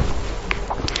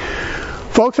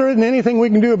 Folks, there isn't anything we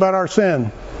can do about our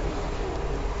sin.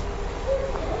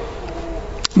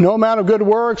 No amount of good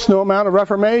works, no amount of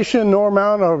reformation, no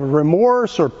amount of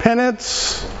remorse or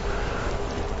penance.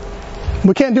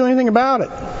 We can't do anything about it.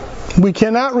 We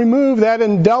cannot remove that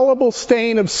indelible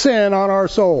stain of sin on our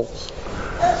souls.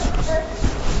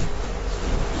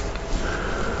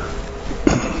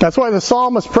 That's why the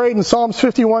psalmist prayed in Psalms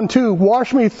 51:2,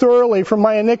 wash me thoroughly from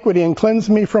my iniquity and cleanse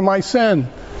me from my sin.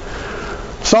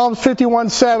 Psalms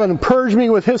 51:7, purge me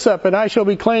with hyssop and I shall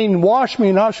be clean. Wash me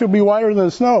and I shall be whiter than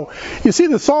snow. You see,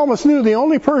 the psalmist knew the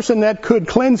only person that could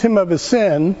cleanse him of his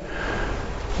sin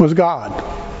was God.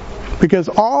 Because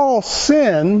all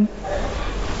sin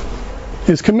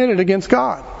is committed against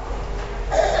God.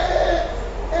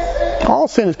 All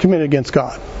sin is committed against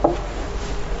God.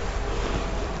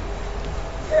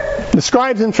 The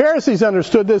scribes and Pharisees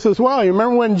understood this as well. You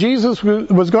remember when Jesus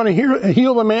was going to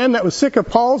heal the man that was sick of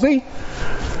palsy?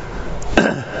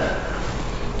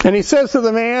 And he says to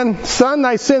the man, son,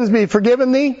 thy sins be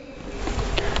forgiven thee.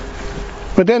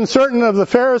 But then certain of the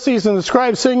Pharisees and the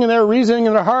scribes sitting there reasoning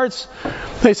in their hearts,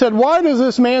 they said, why does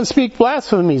this man speak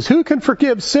blasphemies? Who can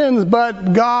forgive sins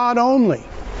but God only?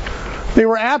 They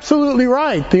were absolutely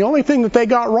right. The only thing that they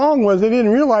got wrong was they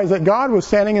didn't realize that God was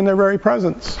standing in their very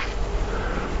presence.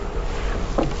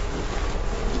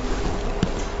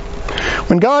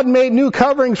 When God made new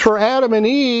coverings for Adam and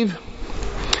Eve,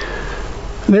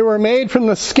 they were made from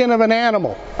the skin of an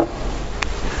animal.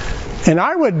 And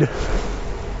I would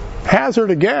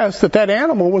hazard a guess that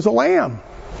animal was a lamb.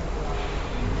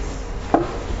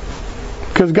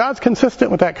 Because God's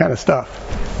consistent with that kind of stuff.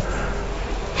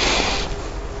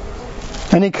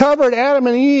 And He covered Adam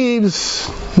and Eve's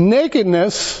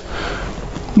nakedness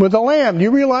with a lamb. Do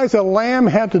you realize a lamb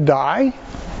had to die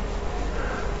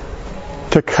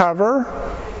to cover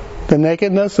the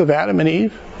nakedness of Adam and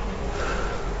Eve?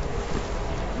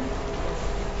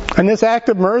 And this act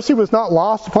of mercy was not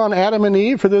lost upon Adam and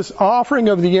Eve, for this offering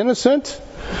of the innocent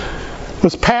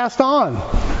was passed on.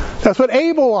 That's what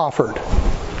Abel offered.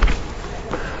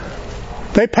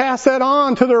 They passed that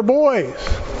on to their boys.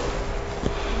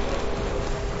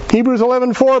 Hebrews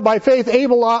 11:4, by faith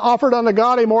Abel offered unto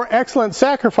God a more excellent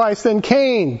sacrifice than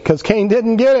Cain, because Cain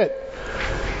didn't get it,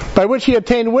 by which he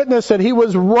obtained witness that he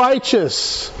was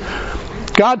righteous,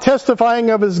 God testifying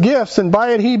of his gifts, and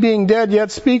by it he being dead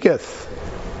yet speaketh.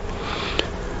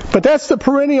 But that's the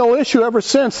perennial issue ever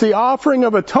since, the offering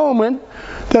of atonement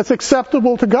that's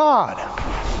acceptable to God.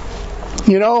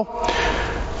 You know,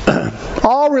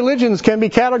 all religions can be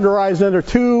categorized under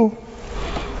two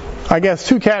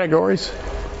categories.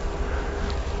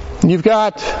 You've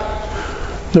got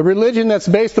the religion that's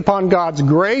based upon God's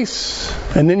grace,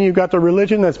 and then you've got the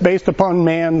religion that's based upon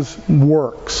man's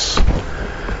works.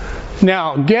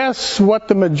 Now, guess what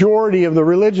the majority of the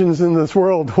religions in this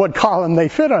world, what column they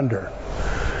fit under?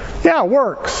 Yeah,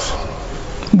 works.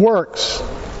 Works.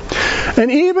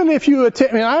 And even if you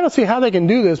attempt, I don't see how they can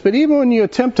do this, but even when you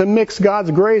attempt to mix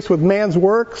God's grace with man's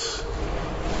works,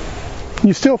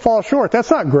 you still fall short.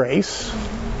 That's not grace.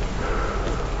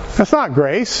 That's not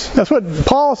grace. That's what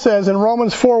Paul says in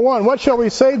Romans 4:1. What shall we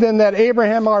say then that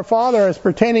Abraham our father, as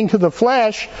pertaining to the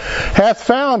flesh, hath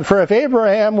found? For if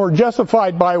Abraham were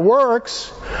justified by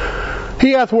works,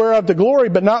 he hath whereof the glory,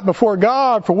 but not before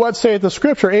God. For what saith the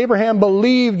Scripture? Abraham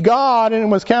believed God, and it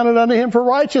was counted unto him for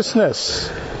righteousness.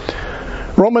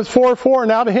 Romans 4:4,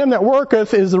 now to him that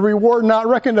worketh is the reward not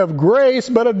reckoned of grace,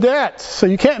 but of debt. So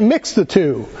you can't mix the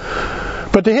two.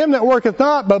 But to him that worketh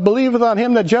not, but believeth on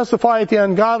him that justifieth the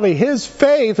ungodly, his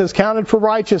faith is counted for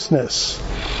righteousness.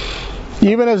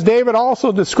 Even as David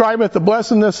also describeth the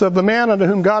blessedness of the man unto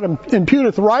whom God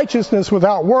imputeth righteousness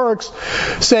without works,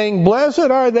 saying,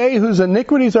 Blessed are they whose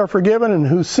iniquities are forgiven and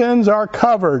whose sins are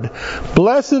covered.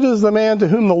 Blessed is the man to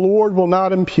whom the Lord will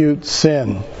not impute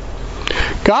sin.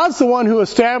 God's the one who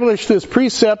established this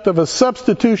precept of a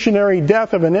substitutionary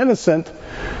death of an innocent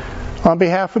on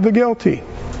behalf of the guilty.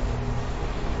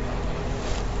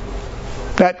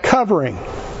 That covering.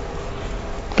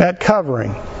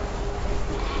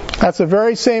 That's the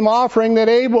very same offering that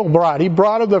Abel brought. He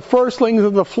brought of the firstlings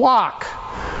of the flock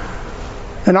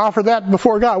and offered that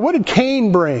before God. What did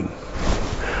Cain bring?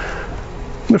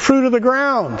 The fruit of the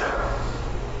ground.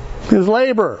 His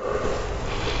labor.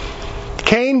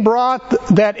 Cain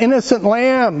brought that innocent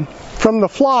lamb from the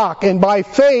flock, and by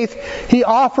faith he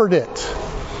offered it.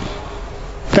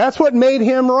 That's what made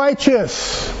him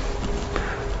righteous.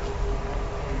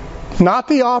 Not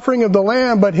the offering of the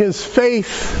lamb, but his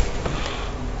faith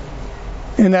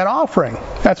in that offering.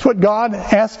 That's what God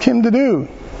asked him to do.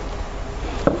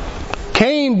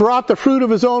 Cain brought the fruit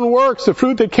of his own works, the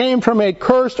fruit that came from a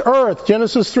cursed earth.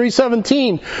 Genesis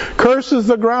 3:17. Cursed is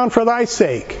the ground for thy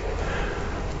sake.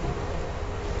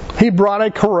 He brought a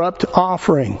corrupt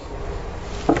offering.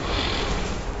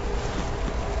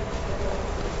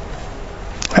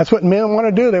 That's what men want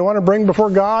to do. They want to bring before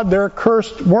God their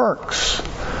cursed works.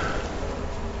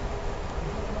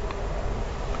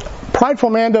 Prideful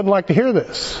man doesn't like to hear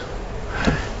this.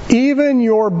 Even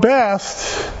your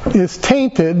best is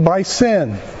tainted by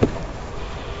sin.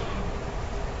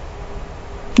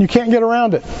 You can't get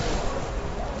around it.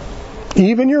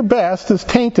 Even your best is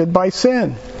tainted by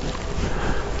sin.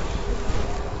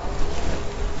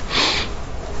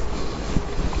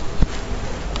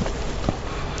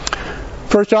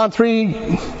 First John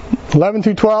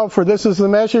 3:11-12, for this is the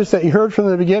message that you heard from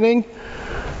the beginning,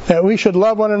 that we should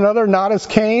love one another, not as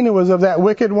Cain, who was of that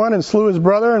wicked one and slew his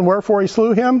brother, and wherefore he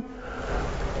slew him?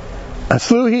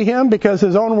 Slew he him because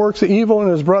his own works are evil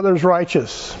and his brother's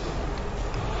righteous.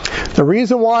 The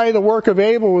reason why the work of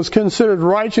Abel was considered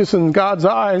righteous in God's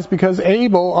eyes, because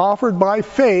Abel offered by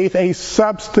faith a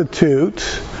substitute,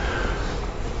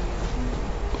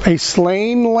 a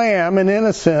slain lamb, an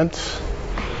innocent,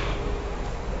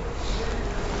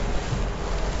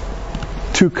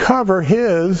 to cover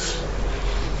his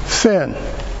sin.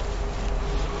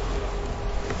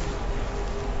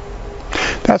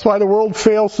 That's why the world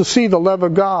fails to see the love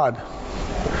of God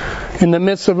in the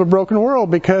midst of a broken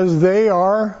world, because they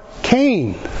are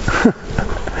Cain.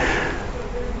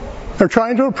 They're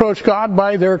trying to approach God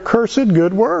by their cursed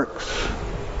good works.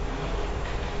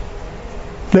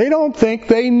 They don't think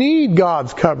they need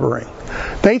God's covering.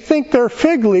 They think their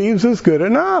fig leaves is good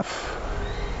enough.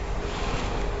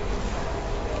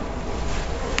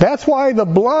 That's why the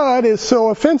blood is so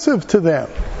offensive to them.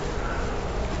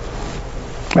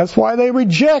 That's why they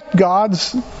reject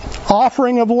God's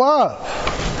offering of love.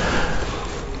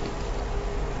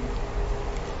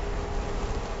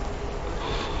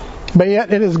 But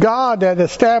yet it is God that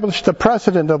established the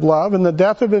precedent of love and the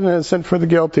death of an innocent for the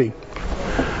guilty.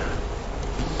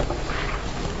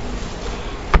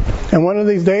 And one of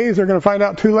these days they're going to find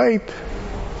out too late.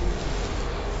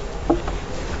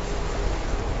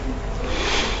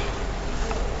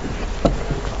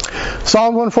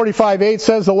 Psalm 145:8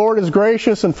 says, the Lord is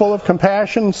gracious and full of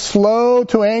compassion, slow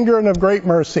to anger and of great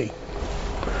mercy.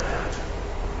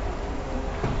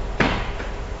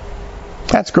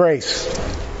 That's grace.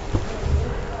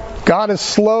 God is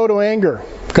slow to anger.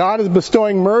 God is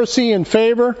bestowing mercy and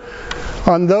favor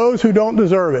on those who don't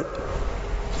deserve it.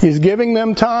 He's giving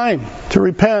them time to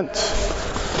repent.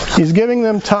 He's giving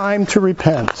them time to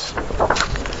repent.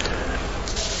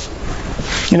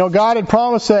 You know, God had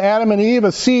promised that Adam and Eve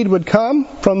a seed would come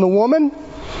from the woman,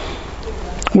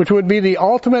 which would be the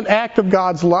ultimate act of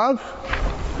God's love.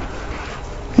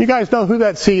 You guys know who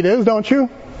that seed is, don't you?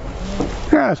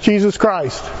 Yeah, it's Jesus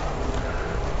Christ.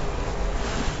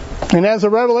 And as the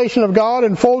revelation of God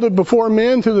unfolded before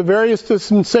men through the various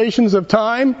dispensations of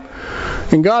time,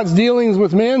 and God's dealings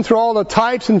with men through all the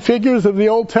types and figures of the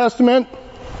Old Testament,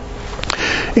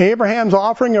 Abraham's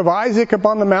offering of Isaac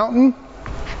upon the mountain,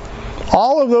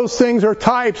 all of those things are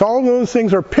types. All of those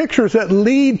things are pictures that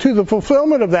lead to the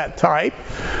fulfillment of that type,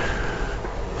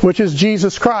 which is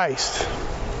Jesus Christ.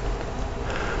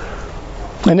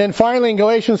 And then finally in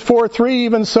Galatians 4:3,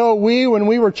 even so we, when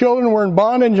we were children, were in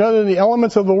bondage under the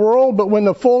elements of the world, but when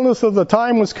the fullness of the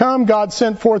time was come, God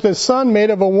sent forth His Son, made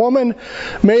of a woman,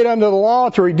 made under the law,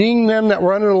 to redeem them that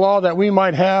were under the law, that we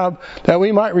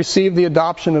might receive the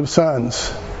adoption of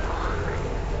sons.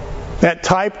 That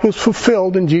type was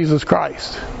fulfilled in Jesus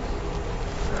Christ.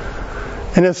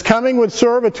 And his coming would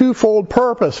serve a twofold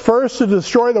purpose. First, to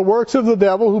destroy the works of the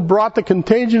devil who brought the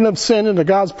contagion of sin into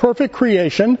God's perfect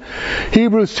creation.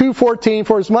 Hebrews 2:14,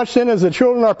 for as much sin as the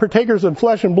children are partakers of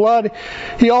flesh and blood,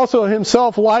 he also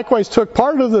himself likewise took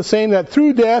part of the same, that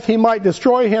through death he might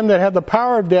destroy him that had the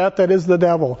power of death, that is the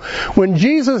devil. When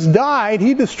Jesus died,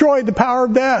 he destroyed the power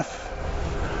of death.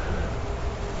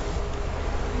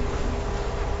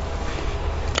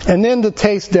 And then to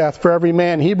taste death for every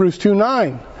man. Hebrews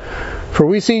 2:9. For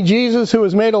we see Jesus, who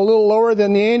was made a little lower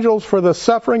than the angels for the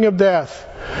suffering of death,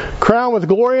 crowned with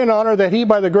glory and honor, that he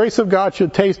by the grace of God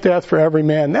should taste death for every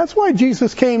man. That's why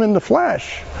Jesus came in the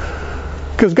flesh.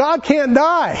 Because God can't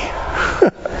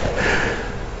die.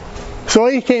 So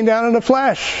he came down in the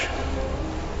flesh.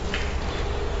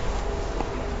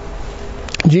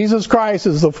 Jesus Christ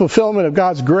is the fulfillment of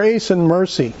God's grace and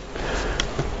mercy.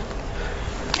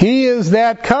 He is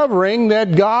that covering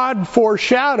that God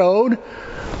foreshadowed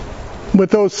with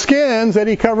those skins that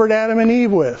he covered Adam and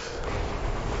Eve with.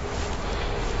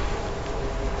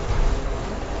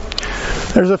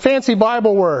 There's a fancy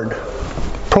Bible word,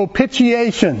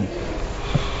 propitiation.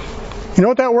 You know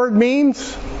what that word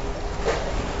means?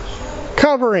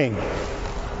 Covering.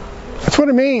 That's what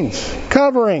it means.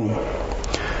 Covering.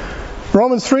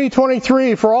 Romans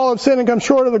 3:23, for all have sinned and come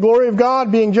short of the glory of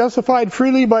God, being justified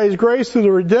freely by his grace through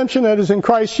the redemption that is in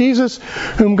Christ Jesus,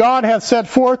 whom God hath set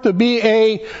forth to be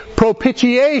a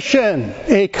propitiation,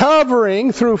 a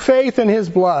covering through faith in his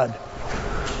blood.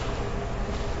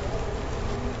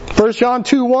 1 John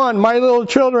 2:1, my little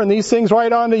children, these things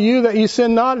write unto you that ye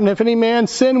sin not, and if any man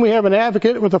sin, we have an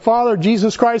advocate with the Father,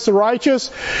 Jesus Christ the righteous,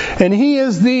 and he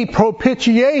is the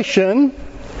propitiation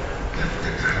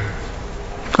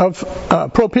of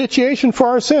propitiation for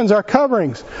our sins, our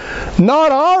coverings.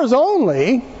 Not ours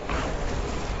only,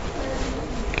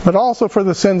 but also for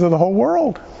the sins of the whole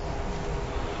world.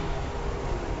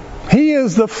 He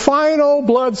is the final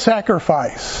blood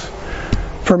sacrifice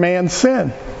for man's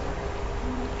sin.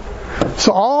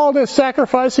 So all this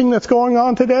sacrificing that's going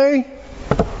on today,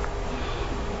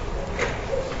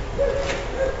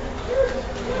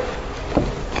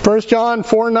 1 John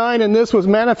 4:9, and this was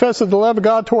manifested the love of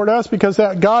God toward us, because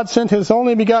that God sent his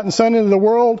only begotten Son into the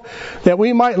world, that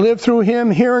we might live through him.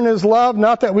 Herein is love,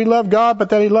 not that we loved God, but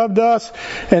that he loved us,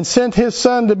 and sent his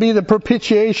Son to be the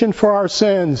propitiation for our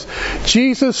sins.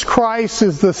 Jesus Christ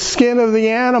is the skin of the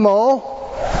animal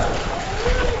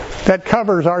that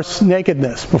covers our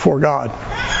nakedness before God.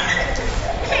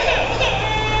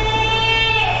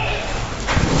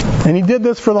 And he did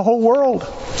this for the whole world.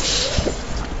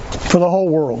 For the whole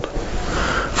world.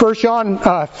 1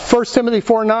 Timothy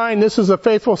 4:9, this is a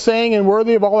faithful saying and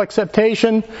worthy of all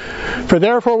acceptation. For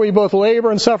therefore we both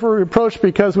labor and suffer reproach,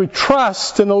 because we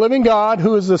trust in the living God,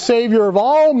 who is the Savior of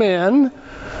all men,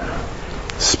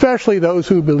 especially those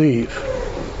who believe.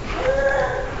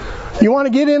 You want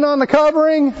to get in on the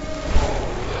covering?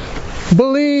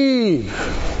 Believe.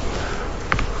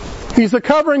 He's the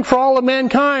covering for all of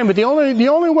mankind, but the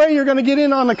only way you're going to get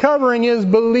in on the covering is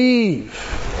believe.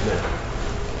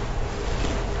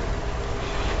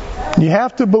 You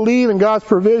have to believe in God's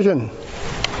provision.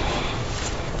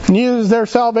 Neither is there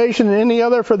salvation in any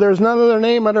other, for there is none other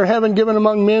name under heaven given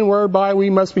among men whereby we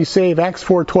must be saved. Acts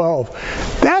 4:12.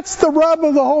 That's the rub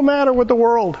of the whole matter with the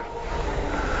world.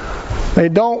 They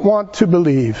don't want to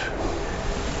believe.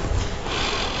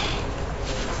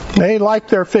 They like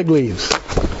their fig leaves.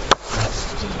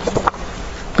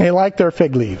 They like their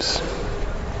fig leaves.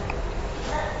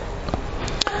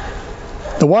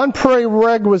 The one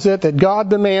prerequisite that God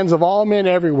demands of all men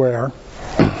everywhere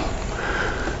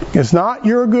is not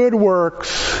your good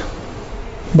works,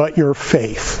 but your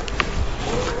faith.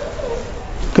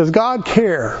 Does God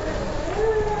care?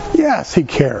 Yes, he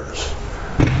cares.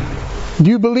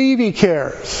 Do you believe he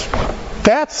cares?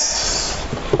 That's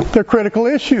the critical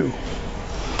issue.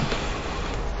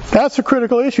 That's a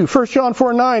critical issue. 1 John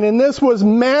 4:9, and this was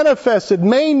manifested,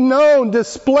 made known,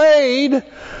 displayed,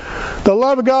 the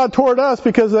love of God toward us,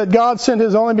 because that God sent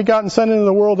his only begotten Son into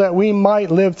the world that we might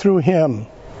live through him.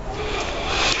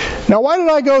 Now, why did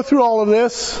I go through all of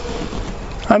this?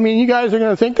 I mean, you guys are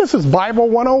going to think this is Bible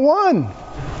 101.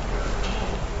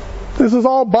 This is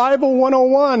all Bible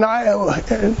 101.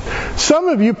 Some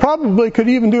of you probably could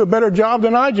even do a better job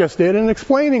than I just did in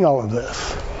explaining all of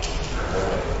this.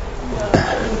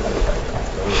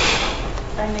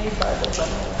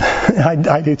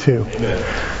 I do too. Amen.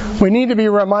 We need to be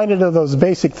reminded of those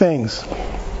basic things.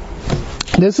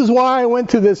 This is why I went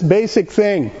to this basic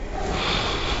thing.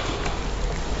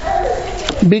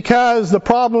 Because the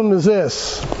problem is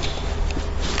this.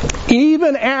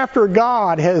 Even after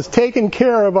God has taken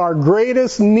care of our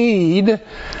greatest need,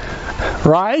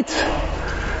 right?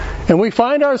 And we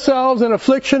find ourselves in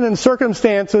affliction and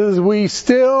circumstances, we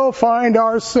still find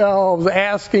ourselves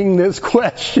asking this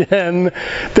question,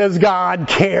 does God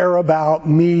care about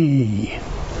me?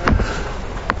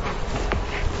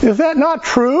 Is that not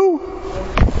true?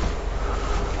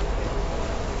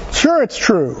 Sure, it's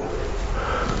true.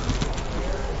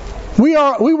 We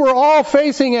were all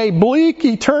facing a bleak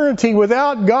eternity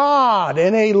without God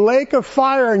in a lake of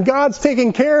fire, and God's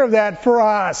taking care of that for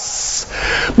us.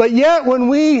 But yet, when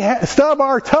we stub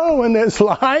our toe in this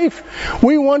life,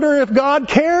 we wonder if God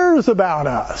cares about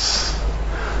us.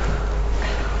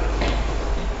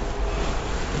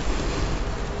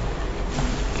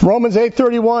 Romans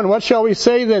 8:31, what shall we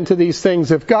say then to these things?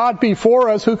 If God be for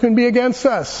us, who can be against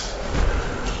us?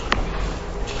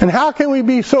 And how can we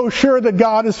be so sure that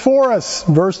God is for us?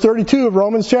 Verse 32 of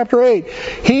Romans chapter 8.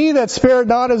 He that spared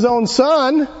not his own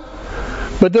Son,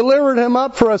 but delivered him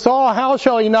up for us all, how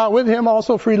shall he not with him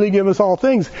also freely give us all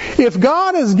things? If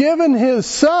God has given his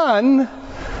Son,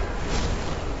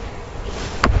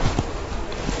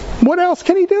 what else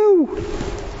can he do?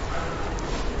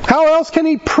 How else can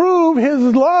he prove his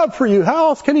love for you? How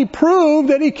else can he prove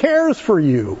that he cares for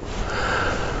you?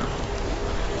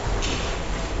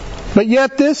 But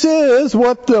yet this is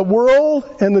what the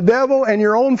world and the devil and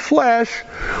your own flesh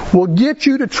will get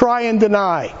you to try and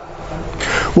deny.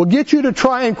 Will get you to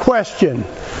try and question.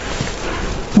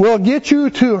 Will get you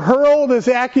to hurl this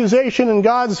accusation in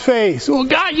God's face. Well,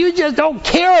 God, you just don't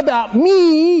care about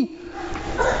me.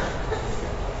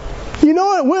 You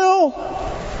know it will.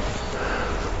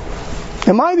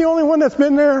 Am I the only one that's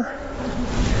been there?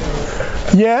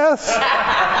 Yes.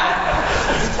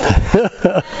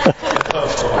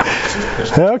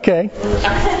 Okay.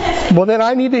 Well, then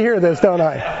I need to hear this, don't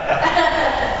I?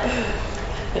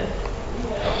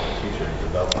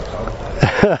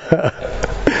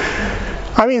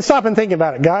 I mean, stop and think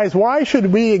about it, guys. Why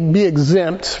should we be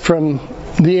exempt from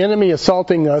the enemy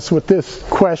assaulting us with this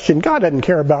question? God doesn't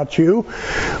care about you.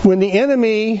 When the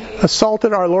enemy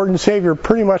assaulted our Lord and Savior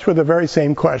pretty much with the very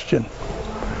same question.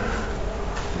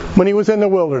 When he was in the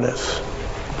wilderness.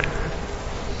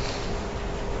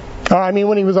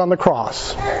 When he was on the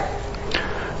cross.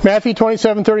 Matthew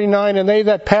 27:39, and they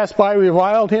that passed by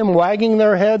reviled him, wagging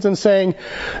their heads and saying,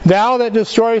 Thou that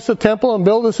destroyest the temple and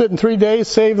buildest it in 3 days,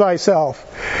 save thyself.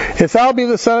 If thou be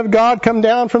the Son of God, come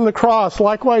down from the cross.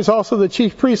 Likewise also the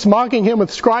chief priests, mocking him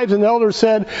with scribes and elders,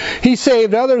 said, He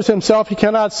saved others, himself he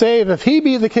cannot save. If he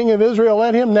be the King of Israel,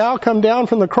 let him now come down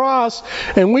from the cross,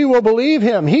 and we will believe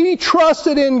him. He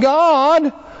trusted in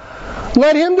God.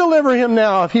 Let him deliver him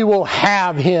now, if he will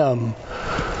have him.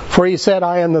 For he said,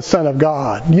 I am the Son of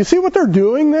God. You see what they're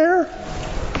doing there?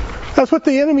 That's what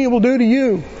the enemy will do to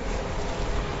you.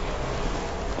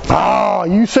 Oh,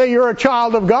 you say you're a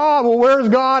child of God. Well, where's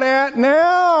God at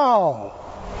now?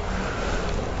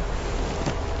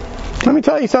 Let me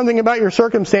tell you something about your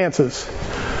circumstances.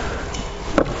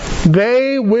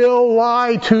 They will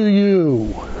lie to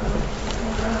you.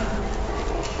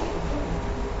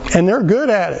 And they're good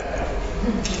at it.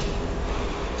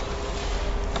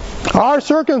 Our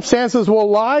circumstances will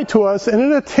lie to us in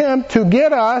an attempt to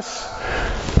get us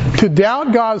to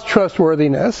doubt God's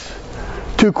trustworthiness,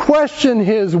 to question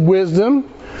His wisdom,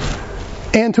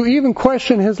 and to even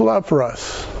question His love for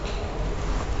us.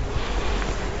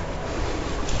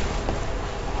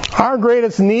 Our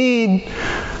greatest need,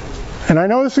 and I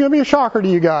know this is going to be a shocker to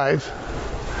you guys,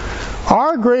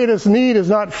 our greatest need is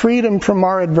not freedom from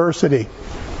our adversity.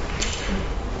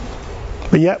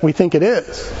 But yet we think it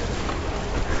is.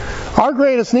 Our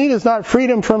greatest need is not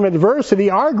freedom from adversity.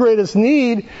 Our greatest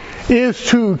need is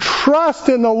to trust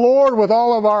in the Lord with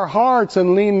all of our hearts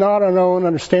and lean not on our own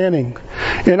understanding.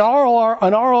 In all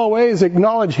our ways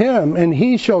acknowledge Him, and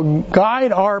He shall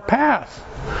guide our path.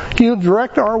 He'll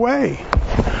direct our way.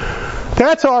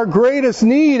 That's our greatest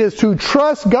need, is to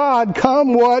trust God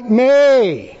come what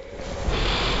may.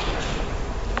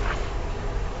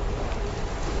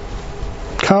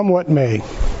 Come what may.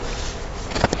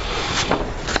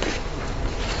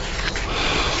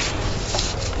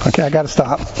 Okay, I got to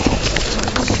stop.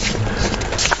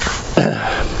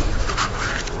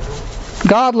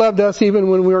 God loved us even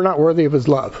when we were not worthy of His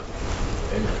love.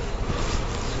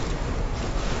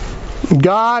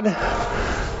 God,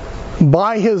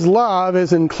 by His love,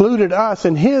 has included us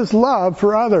in His love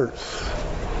for others.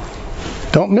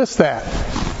 Don't miss that.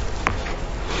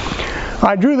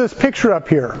 I drew this picture up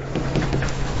here.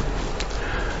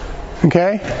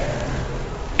 Okay?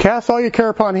 Cast all your care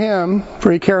upon Him,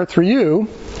 for He careth for you.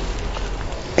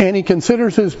 And He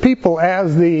considers His people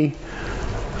as the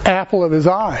apple of His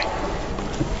eye.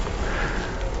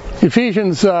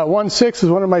 Ephesians 1:6 is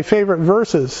one of my favorite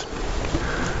verses.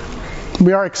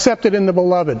 We are accepted in the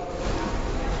beloved.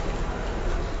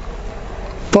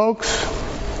 Folks,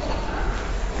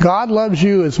 God loves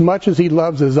you as much as He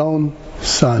loves His own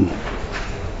Son.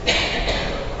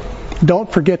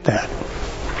 Don't forget that.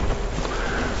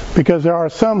 Because there are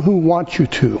some who want you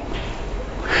to.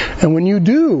 And when you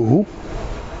do,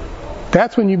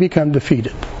 that's when you become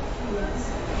defeated.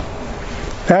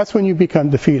 That's when you become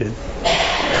defeated.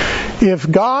 If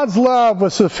God's love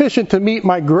was sufficient to meet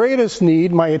my greatest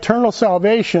need, my eternal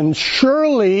salvation,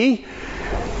 surely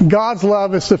God's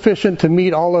love is sufficient to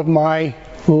meet all of my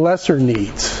lesser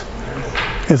needs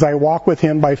as I walk with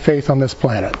Him by faith on this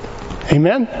planet.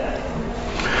 Amen?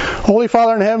 Holy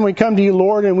Father in heaven, we come to you,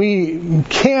 Lord, and we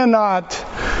cannot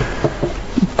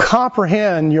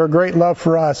comprehend your great love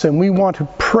for us, and we want to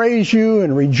praise you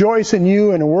and rejoice in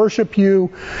you and worship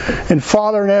you. And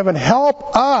Father in heaven,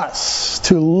 help us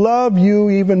to love you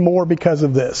even more because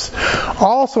of this.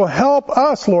 Also help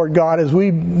us, Lord God, as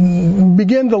we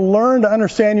begin to learn to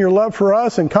understand your love for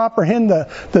us and comprehend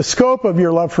the scope of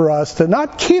your love for us, to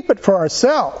not keep it for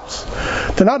ourselves,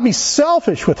 to not be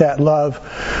selfish with that love,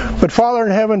 but Father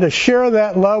in heaven, to share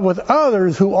that love with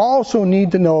others who also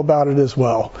need to know about it as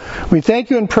well. We thank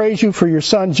you and praise you for your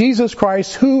Son, Jesus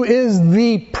Christ, who is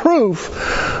the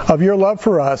proof of your love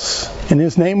for us. In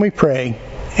His name we pray.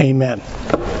 Amen.